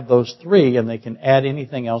they have those three and they can add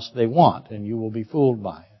anything else they want, and you will be fooled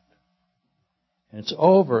by it. And it's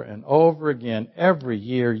over and over again, every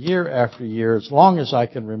year, year after year, as long as I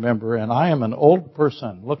can remember, and I am an old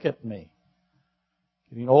person. Look at me.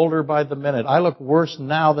 Getting older by the minute. I look worse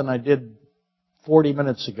now than I did 40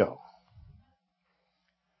 minutes ago.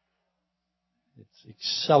 It's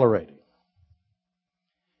accelerating.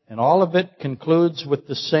 And all of it concludes with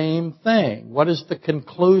the same thing. What is the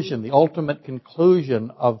conclusion, the ultimate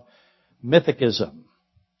conclusion of mythicism?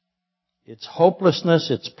 It's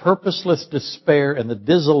hopelessness, it's purposeless despair, and the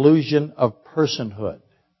disillusion of personhood.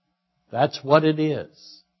 That's what it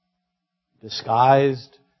is.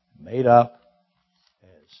 Disguised, made up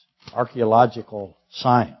as archaeological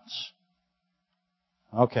science.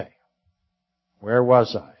 Okay. Where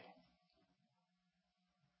was I?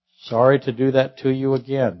 Sorry to do that to you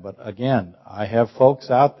again, but again, I have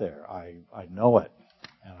folks out there. I know it,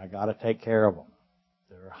 and I got to take care of them.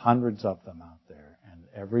 There are hundreds of them out there, and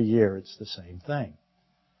every year it's the same thing.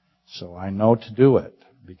 So I know to do it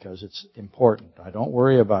because it's important. I don't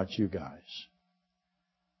worry about you guys.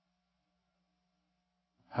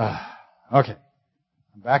 Okay,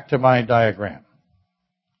 back to my diagram.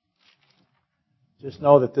 Just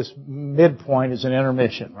know that this midpoint is an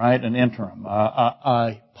intermission, right? An interim.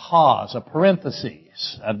 A pause, a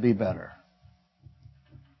parenthesis. That'd be better.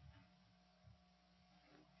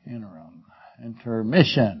 Interim.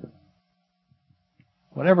 Intermission.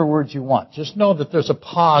 Whatever words you want. Just know that there's a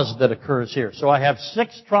pause that occurs here. So I have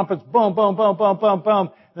 6 trumpets, boom, boom, boom, boom, boom,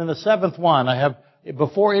 boom. Then the 7th one, I have,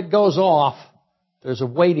 before it goes off, there's a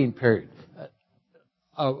waiting period.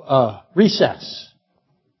 Recess.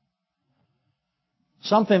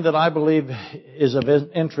 Something that I believe is of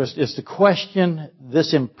interest is to question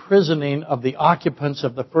this imprisoning of the occupants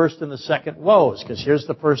of the first and the second woes. Because here's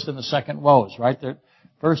the first and the second woes, right? The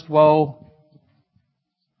first woe,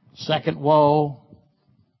 second woe,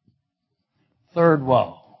 third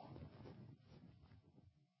woe.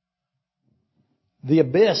 The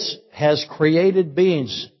abyss has created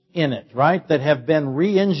beings in it, right, that have been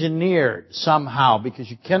re-engineered somehow, because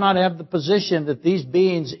you cannot have the position that these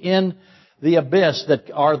beings in the abyss that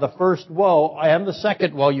are the first woe and the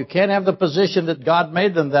second woe. You can't have the position that God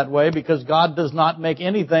made them that way, because God does not make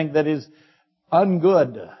anything that is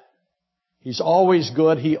ungood. He's always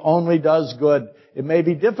good. He only does good. It may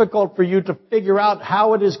be difficult for you to figure out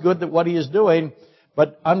how it is good that what He is doing,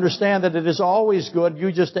 but understand that it is always good.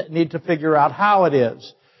 You just need to figure out how it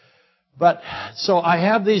is. But, so I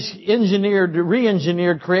have these engineered,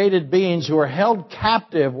 re-engineered, created beings who are held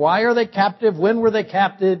captive. Why are they captive? When were they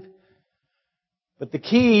captive? But the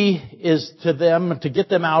key is to them, to get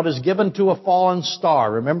them out, is given to a fallen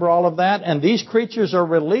star. Remember all of that? And these creatures are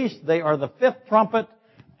released. They are the 5th trumpet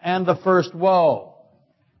and the first woe.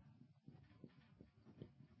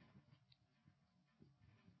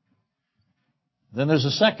 Then there's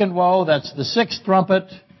a second woe. That's the 6th trumpet.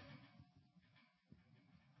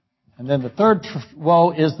 And then the third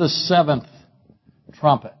woe is the 7th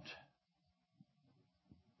trumpet.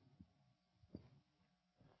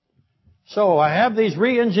 So I have these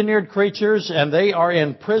re-engineered creatures, and they are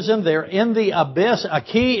in prison. They're in the abyss. A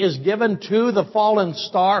key is given to the fallen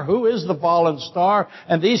star. Who is the fallen star?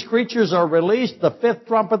 And these creatures are released, the 5th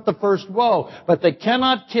trumpet, the first woe. But they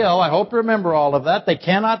cannot kill. I hope you remember all of that. They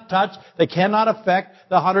cannot touch. They cannot affect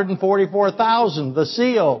the 144,000, the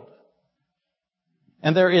sealed.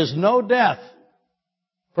 And there is no death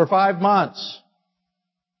for 5 months.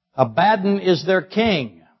 Abaddon is their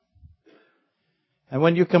king. And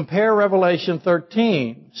when you compare Revelation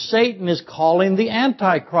 13, Satan is calling the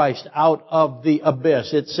Antichrist out of the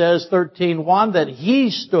abyss. It says 13:1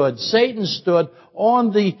 that Satan stood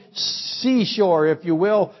on the seashore, if you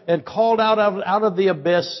will, and called out of the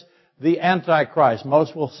abyss the Antichrist.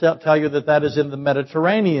 Most will tell you that is in the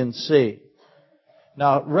Mediterranean Sea.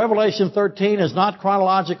 Now, Revelation 13 is not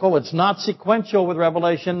chronological. It's not sequential with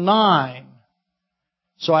Revelation 9.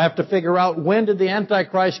 So I have to figure out, when did the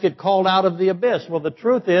Antichrist get called out of the abyss? Well, the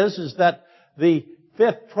truth is that the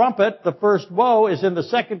fifth trumpet, the first woe, is in the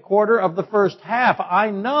second quarter of the first half.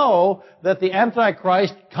 I know that the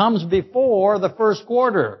Antichrist comes before the first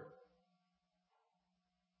quarter.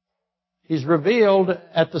 He's revealed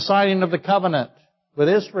at the signing of the covenant with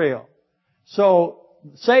Israel. So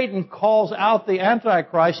Satan calls out the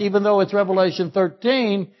Antichrist, even though it's Revelation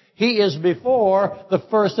 13, he is before the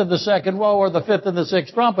first and the second woe, or the fifth and the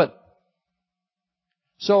sixth trumpet.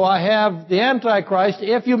 So I have the Antichrist.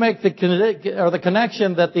 If you make the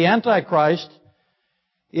connection that the Antichrist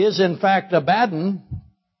is in fact Abaddon,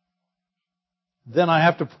 then I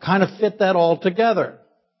have to kind of fit that all together.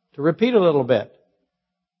 To repeat a little bit,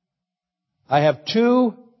 I have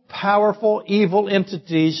two powerful evil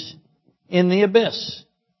entities in the abyss.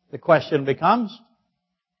 The question becomes,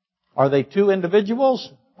 are they two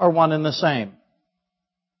individuals or one and the same?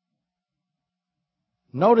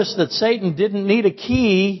 Notice that Satan didn't need a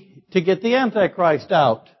key to get the Antichrist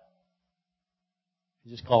out. He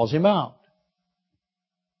just calls him out.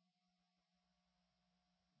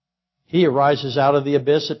 He arises out of the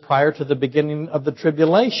abyss prior to the beginning of the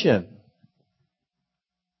tribulation,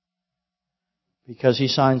 because he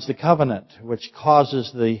signs the covenant, which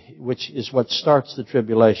is what starts the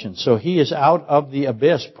tribulation. So he is out of the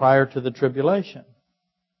abyss prior to the tribulation.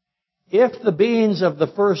 If the beings of the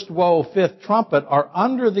first woe, fifth trumpet, are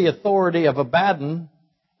under the authority of Abaddon,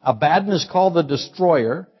 Abaddon is called the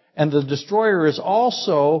destroyer, and the destroyer is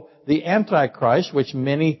also the Antichrist, which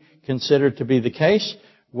many consider to be the case.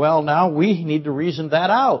 Well, now we need to reason that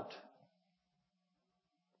out.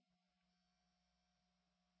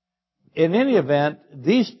 In any event,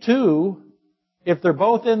 these two, if they're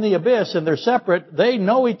both in the abyss and they're separate, they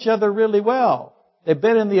know each other really well. They've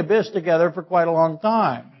been in the abyss together for quite a long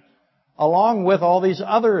time, along with all these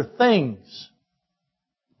other things,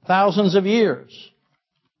 thousands of years.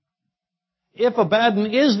 If Abaddon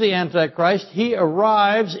is the Antichrist, he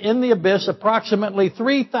arrives in the abyss approximately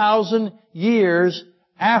 3,000 years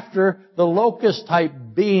after the locust-type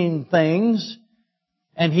being things,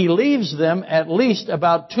 and he leaves them at least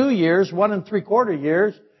about 2 years, 1 3/4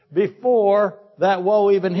 years, before that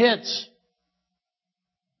woe even hits.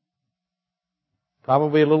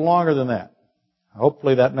 Probably a little longer than that.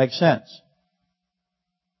 Hopefully that makes sense.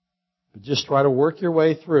 But just try to work your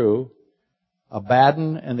way through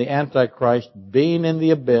Abaddon and the Antichrist being in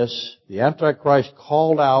the abyss. The Antichrist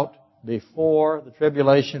called out before the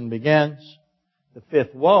tribulation begins. The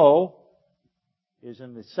fifth woe is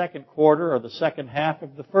in the second quarter or the second half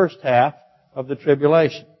of the first half of the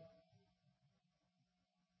tribulation.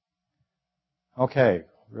 Okay,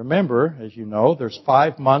 remember, as you know, there's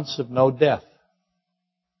 5 months of no death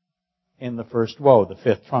in the first woe, the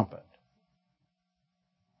fifth trumpet.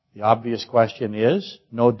 The obvious question is,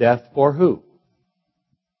 no death for who?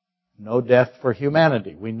 No death for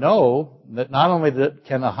humanity. We know that not only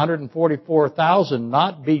can 144,000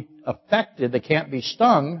 not be affected, they can't be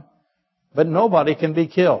stung, but nobody can be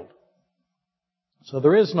killed. So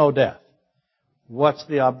there is no death. What's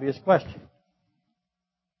the obvious question?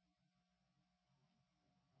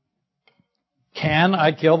 Can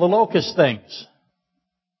I kill the locust things?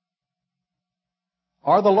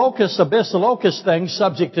 Are the locust things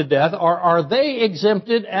subject to death, or are they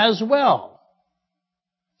exempted as well?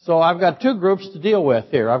 So I've got two groups to deal with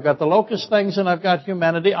here. I've got the locust things and I've got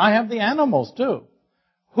humanity. I have the animals too.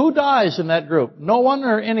 Who dies in that group? No one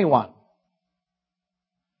or anyone?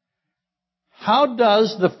 How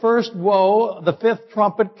does the first woe, the fifth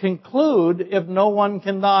trumpet, conclude if no one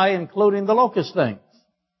can die, including the locust things?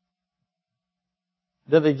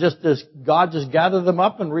 Does God just gather them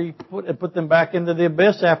up and put them back into the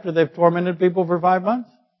abyss after they've tormented people for 5 months?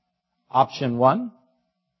 Option 1.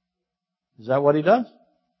 Is that what he does?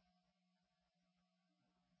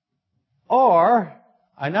 Or,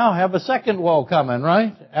 I now have a second woe coming,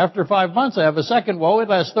 right? After 5 months, I have a second woe. It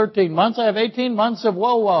lasts 13 months. I have 18 months of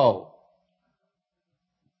woe.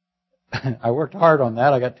 I worked hard on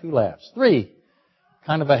that. I got 2 laughs. 3.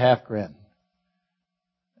 Kind of a half grin.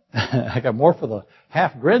 I got more for the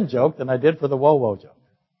half grin joke than I did for the woe joke.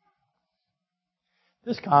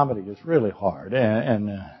 This comedy is really hard.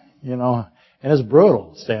 And you know, and it's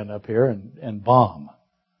brutal to stand up here and bomb.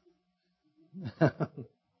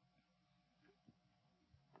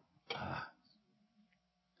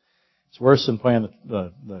 It's worse than playing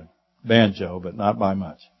the banjo, but not by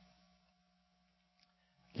much.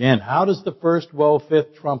 Again, how does the first woe,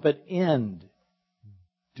 fifth trumpet end?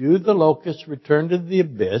 Do the locusts return to the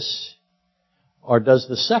abyss, or does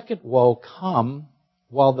the second woe come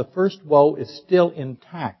while the first woe is still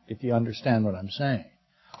intact, if you understand what I'm saying?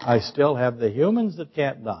 I still have the humans that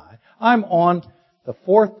can't die. I'm on the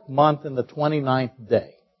 4th month and the 29th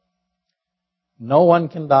day. No one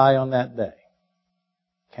can die on that day.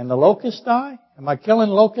 Can the locusts die? Am I killing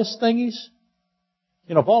locust thingies?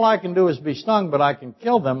 You know, if all I can do is be stung, but I can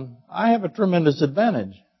kill them, I have a tremendous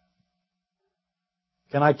advantage.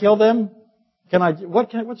 Can I kill them?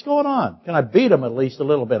 What's going on? Can I beat them at least a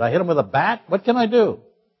little bit? I hit them with a bat? What can I do?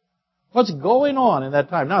 What's going on in that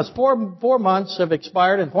time? Now, it's 4 months have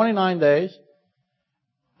expired in 29 days.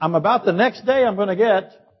 I'm about the next day I'm going to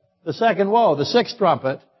get the second woe, the 6th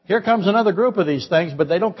trumpet. Here comes another group of these things, but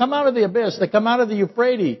they don't come out of the abyss. They come out of the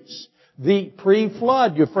Euphrates, the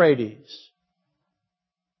pre-flood Euphrates,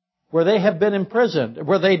 where they have been imprisoned,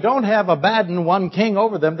 where they don't have Abaddon, one king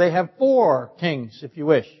over them. They have 4 kings, if you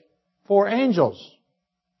wish. 4 angels.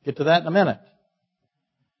 Get to that in a minute.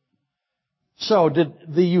 So did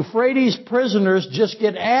the Euphrates prisoners just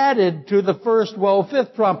get added to the first woe,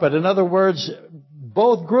 5th trumpet? In other words,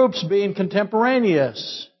 both groups being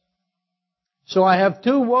contemporaneous. So I have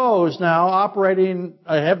 2 woes now operating.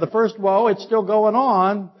 I have the first woe, it's still going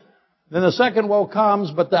on. Then the second woe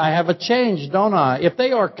comes, but I have a change, don't I? If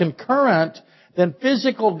they are concurrent, then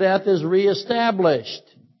physical death is reestablished.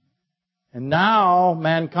 And now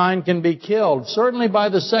mankind can be killed, certainly by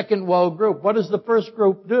the second woe group. What does the first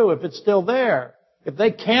group do if it's still there? If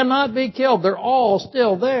they cannot be killed, they're all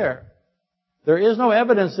still there. There is no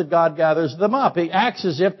evidence that God gathers them up. He acts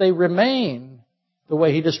as if they remain the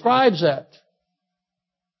way He describes it.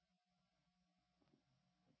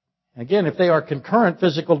 Again, if they are concurrent,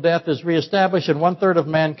 physical death is reestablished and 1/3 of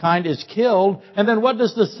mankind is killed. And then what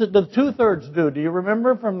does the 2/3 do? Do you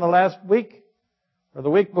remember from the last week? Or the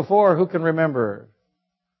week before? Who can remember?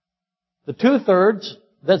 The 2/3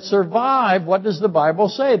 that survive, what does the Bible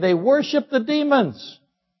say? They worship the demons.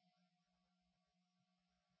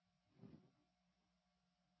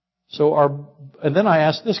 And then I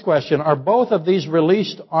ask this question, are both of these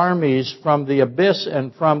released armies from the abyss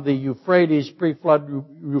and from the Euphrates, pre-flood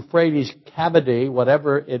Euphrates cavity,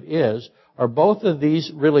 whatever it is, are both of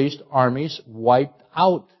these released armies wiped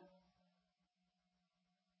out?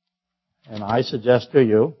 And I suggest to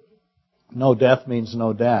you, no death means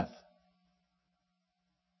no death.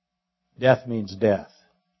 Death means death.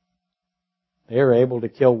 They are able to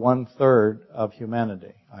kill 1/3 of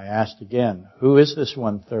humanity. I asked again, who is this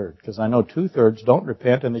 1/3? Because I know 2/3 don't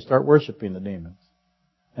repent and they start worshiping the demons.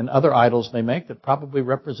 And other idols they make that probably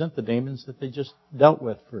represent the demons that they just dealt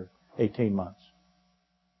with for 18 months.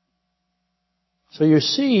 So you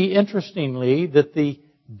see, interestingly, that the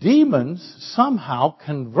demons somehow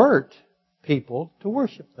convert people to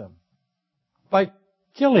worship them by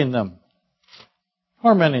killing them,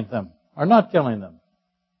 tormenting them, or not killing them.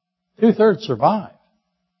 2/3 survive.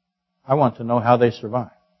 I want to know how they survive.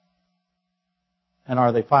 And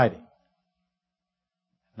are they fighting?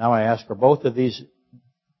 Now I ask, are both of these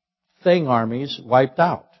thing armies wiped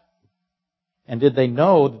out? And did they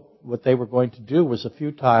know what they were going to do was a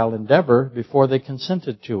futile endeavor before they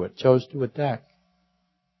consented to it, chose to attack?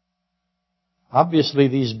 Obviously,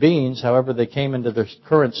 these beings, however they came into their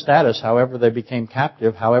current status, however they became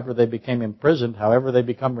captive, however they became imprisoned, however they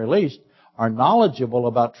become released, are knowledgeable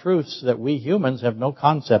about truths that we humans have no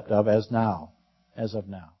concept of as of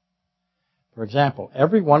now. For example,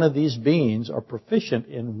 every one of these beings are proficient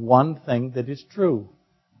in one thing that is true,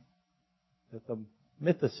 that the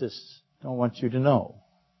mythicists don't want you to know,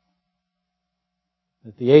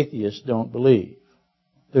 that the atheists don't believe.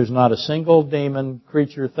 There's not a single demon,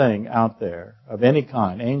 creature, thing out there of any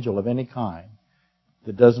kind, angel of any kind,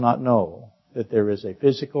 that does not know that there is a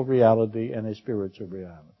physical reality and a spiritual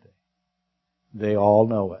reality. They all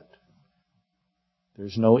know it.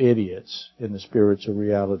 There's no idiots in the spiritual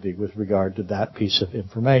reality with regard to that piece of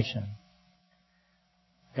information.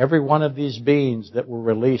 Every one of these beings that were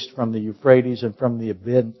released from the Euphrates and from the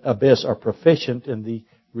abyss are proficient in the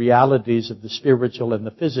realities of the spiritual and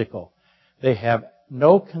the physical. They have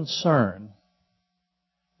no concern,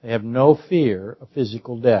 they have no fear of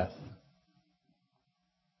physical death.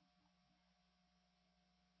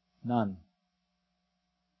 None.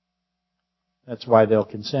 That's why they'll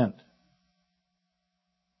consent.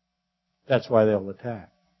 That's why they'll attack.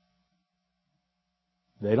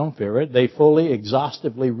 They don't fear it. They fully,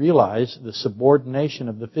 exhaustively realize the subordination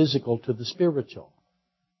of the physical to the spiritual.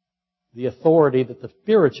 The authority that the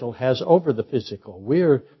spiritual has over the physical.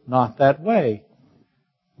 We're not that way.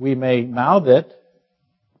 We may mouth it,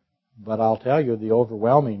 but I'll tell you, the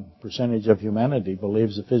overwhelming percentage of humanity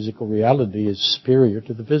believes the physical reality is superior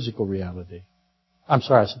to the physical reality. I'm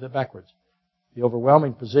sorry, I said that backwards. The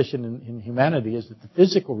overwhelming position in humanity is that the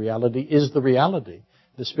physical reality is the reality.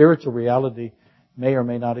 The spiritual reality may or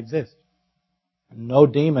may not exist. No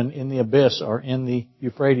demon in the abyss or in the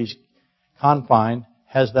Euphrates confine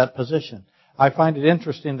has that position. I find it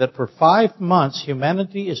interesting that for 5 months,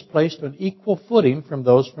 humanity is placed on equal footing from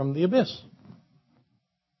those from the abyss.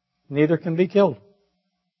 Neither can be killed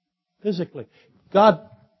physically. God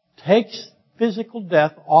takes physical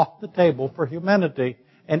death off the table for humanity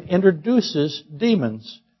and introduces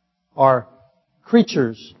demons or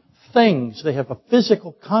creatures, things. They have a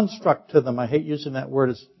physical construct to them. I hate using that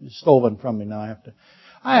word. It's stolen from me now.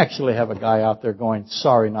 I actually have a guy out there going,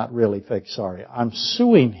 sorry, not really, fake sorry. I'm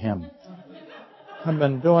suing him. I've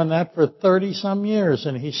been doing that for 30-some years,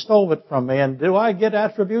 and he stole it from me. And do I get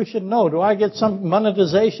attribution? No. Do I get some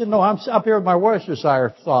monetization? No, I'm up here with my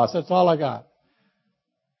Worcestershire sauce. That's all I got.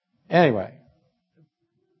 Anyway,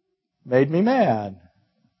 made me mad.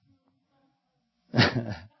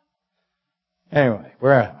 Anyway,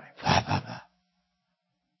 where am I? Blah, blah, blah.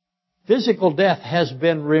 Physical death has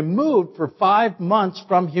been removed for 5 months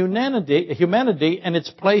from humanity, and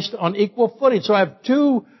it's placed on equal footing. So I have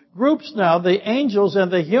two groups now, the angels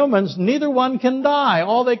and the humans. Neither one can die.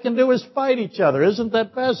 All they can do is fight each other. Isn't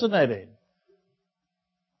that fascinating?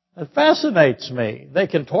 It fascinates me. They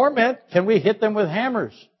can torment. Can we hit them with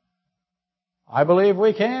hammers? I believe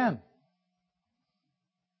we can.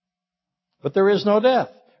 But there is no death.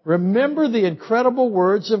 Remember the incredible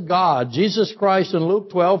words of God. Jesus Christ in Luke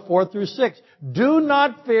 12, 4 through 6. Do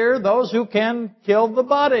not fear those who can kill the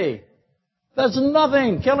body. That's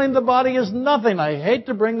nothing. Killing the body is nothing. I hate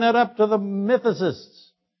to bring that up to the mythicists.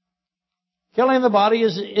 Killing the body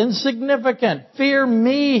is insignificant. Fear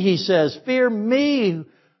me, he says. Fear me,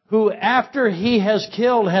 who after he has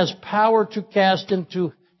killed has power to cast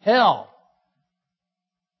into hell.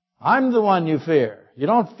 I'm the one you fear. You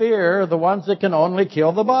don't fear the ones that can only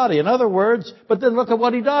kill the body. In other words, but then look at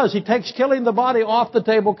what he does. He takes killing the body off the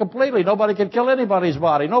table completely. Nobody can kill anybody's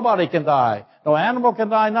body. Nobody can die. No animal can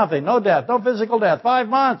die, nothing. No death, no physical death. 5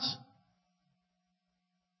 months.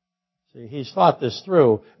 See, he's thought this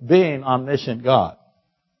through, being omniscient God.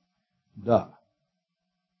 Duh.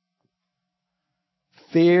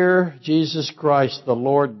 Fear Jesus Christ, the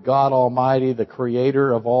Lord God Almighty, the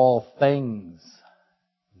Creator of all things.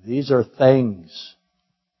 These are things.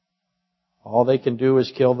 All they can do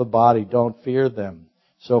is kill the body. Don't fear them.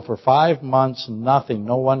 So for 5 months, nothing.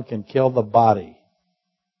 No one can kill the body.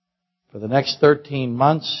 For the next 13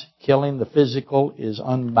 months, killing the physical is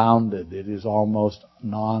unbounded. It is almost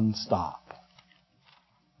non-stop.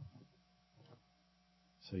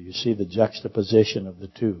 So you see the juxtaposition of the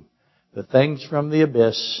two. The things from the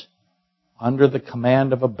abyss under the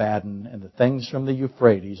command of Abaddon, and the things from the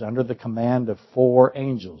Euphrates under the command of 4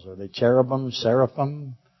 angels. Are they cherubim,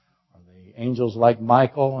 seraphim? Are they angels like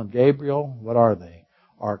Michael and Gabriel? What are they?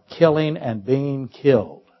 Are killing and being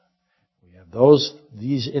killed. We have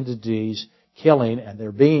these entities killing, and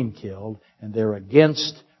they're being killed, and they're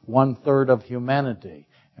against 1/3 of humanity.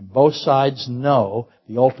 And both sides know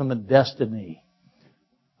the ultimate destiny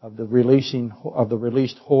of the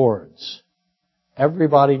released hordes.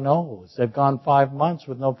 Everybody knows. They've gone 5 months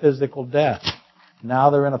with no physical death. Now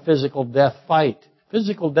they're in a physical death fight.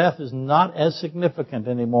 Physical death is not as significant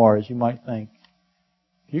anymore as you might think.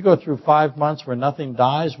 If you go through 5 months where nothing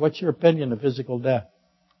dies, what's your opinion of physical death?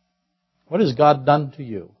 What has God done to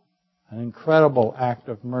you? An incredible act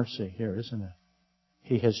of mercy here, isn't it?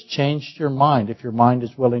 He has changed your mind if your mind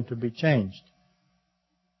is willing to be changed.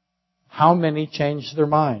 How many changed their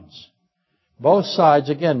minds? Both sides,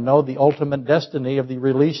 again, know the ultimate destiny of the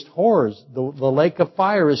released horrors. The lake of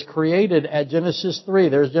fire is created at Genesis 3.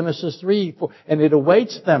 There's Genesis 3, 4, and it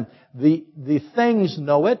awaits them. The things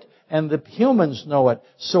know it, and the humans know it.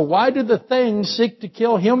 So why do the things seek to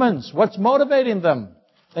kill humans? What's motivating them?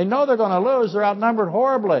 They know they're going to lose. They're outnumbered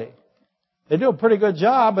horribly. They do a pretty good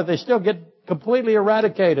job, but they still get completely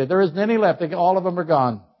eradicated. There isn't any left. All of them are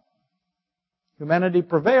gone. Humanity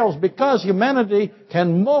prevails because humanity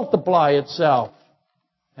can multiply itself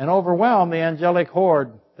and overwhelm the angelic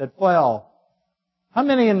horde that fell. How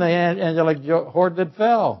many in the angelic horde that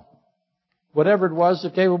fell? Whatever it was, they're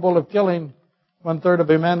capable of killing 1/3 of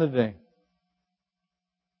humanity.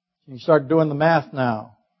 You start doing the math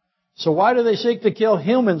now. So why do they seek to kill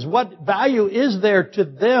humans? What value is there to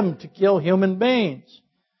them to kill human beings?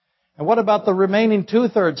 And what about the remaining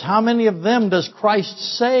 2/3? How many of them does Christ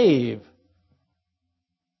save?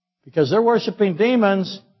 Because they're worshiping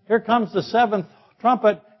demons. Here comes the 7th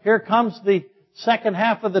trumpet. Here comes the second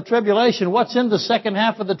half of the tribulation. What's in the second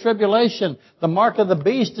half of the tribulation? The mark of the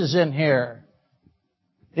beast is in here.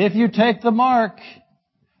 If you take the mark,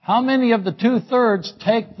 how many of the 2/3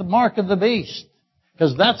 take the mark of the beast?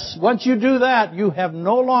 Because once you do that, you are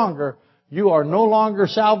no longer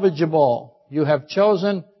salvageable. You have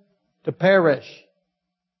chosen to perish.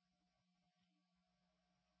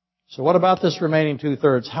 So what about this remaining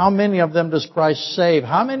 2/3? How many of them does Christ save?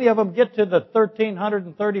 How many of them get to the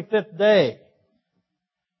 1335th day?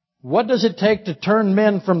 What does it take to turn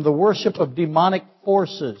men from the worship of demonic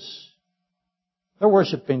forces? They're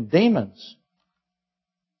worshiping demons.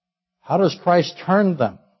 How does Christ turn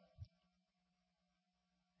them?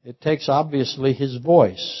 It takes, obviously, His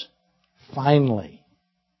voice. Finally.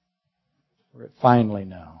 We're at finally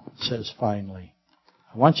now. It says finally.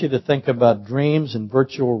 I want you to think about dreams and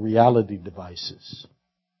virtual reality devices.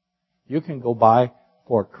 You can go buy,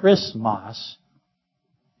 for Christmas,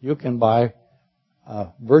 you can buy a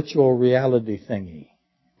virtual reality thingy.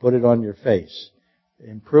 Put it on your face. It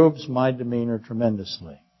improves my demeanor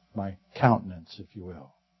tremendously. My countenance, if you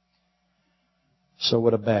will. So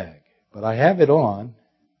would a bag. But I have it on.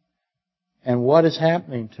 And what is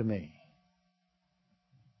happening to me?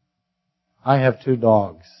 I have 2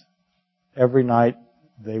 dogs. Every night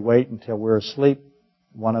they wait until we're asleep.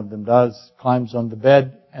 One of them climbs on the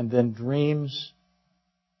bed, and then dreams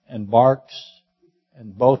and barks,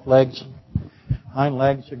 and both hind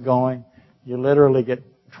legs are going. You literally get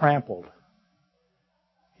trampled.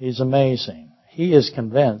 He's amazing. He is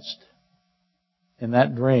convinced in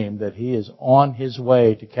that dream that he is on his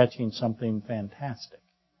way to catching something fantastic.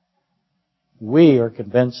 We are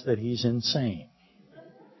convinced that he's insane.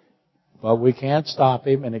 But we can't stop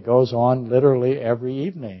him, and it goes on literally every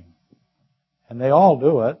evening. And they all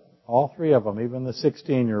do it, all 3 of them, even the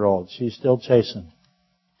 16-year-old. She's still chasing.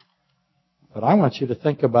 But I want you to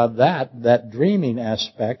think about that dreaming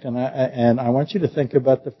aspect, and I want you to think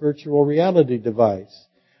about the virtual reality device.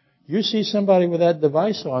 You see somebody with that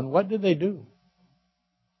device on, what do? They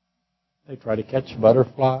try to catch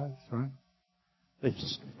butterflies, right? They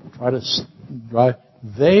try to drive.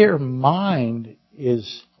 Their mind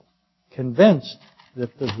is convinced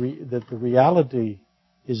that the reality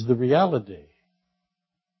is the reality.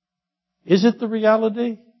 Is it the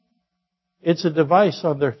reality? It's a device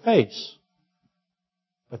on their face.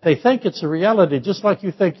 But they think it's a reality, just like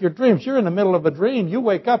you think your dreams. You're in the middle of a dream. You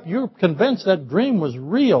wake up, you're convinced that dream was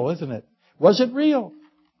real, isn't it? Was it real?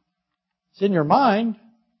 It's in your mind.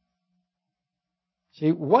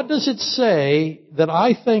 See, what does it say that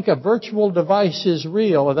I think a virtual device is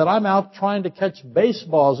real, or that I'm out trying to catch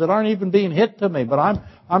baseballs that aren't even being hit to me, but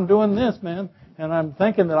I'm doing this, man, and I'm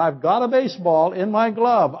thinking that I've got a baseball in my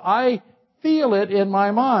glove. I feel it in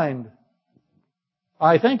my mind.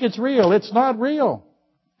 I think it's real. It's not real.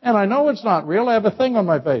 And I know it's not real. I have a thing on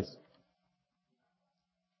my face.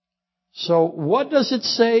 So what does it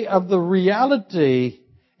say of the reality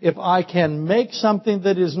if I can make something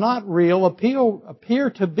that is not real appear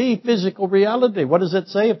to be physical reality? What does it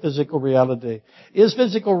say of physical reality? Is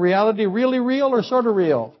physical reality really real or sort of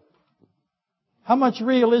real? How much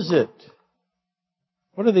real is it?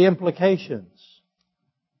 What are the implications?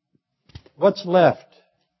 What's left?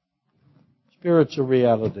 Spiritual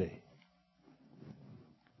reality.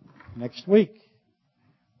 Next week,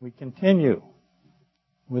 we continue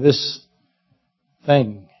with this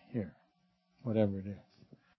thing here, whatever it is.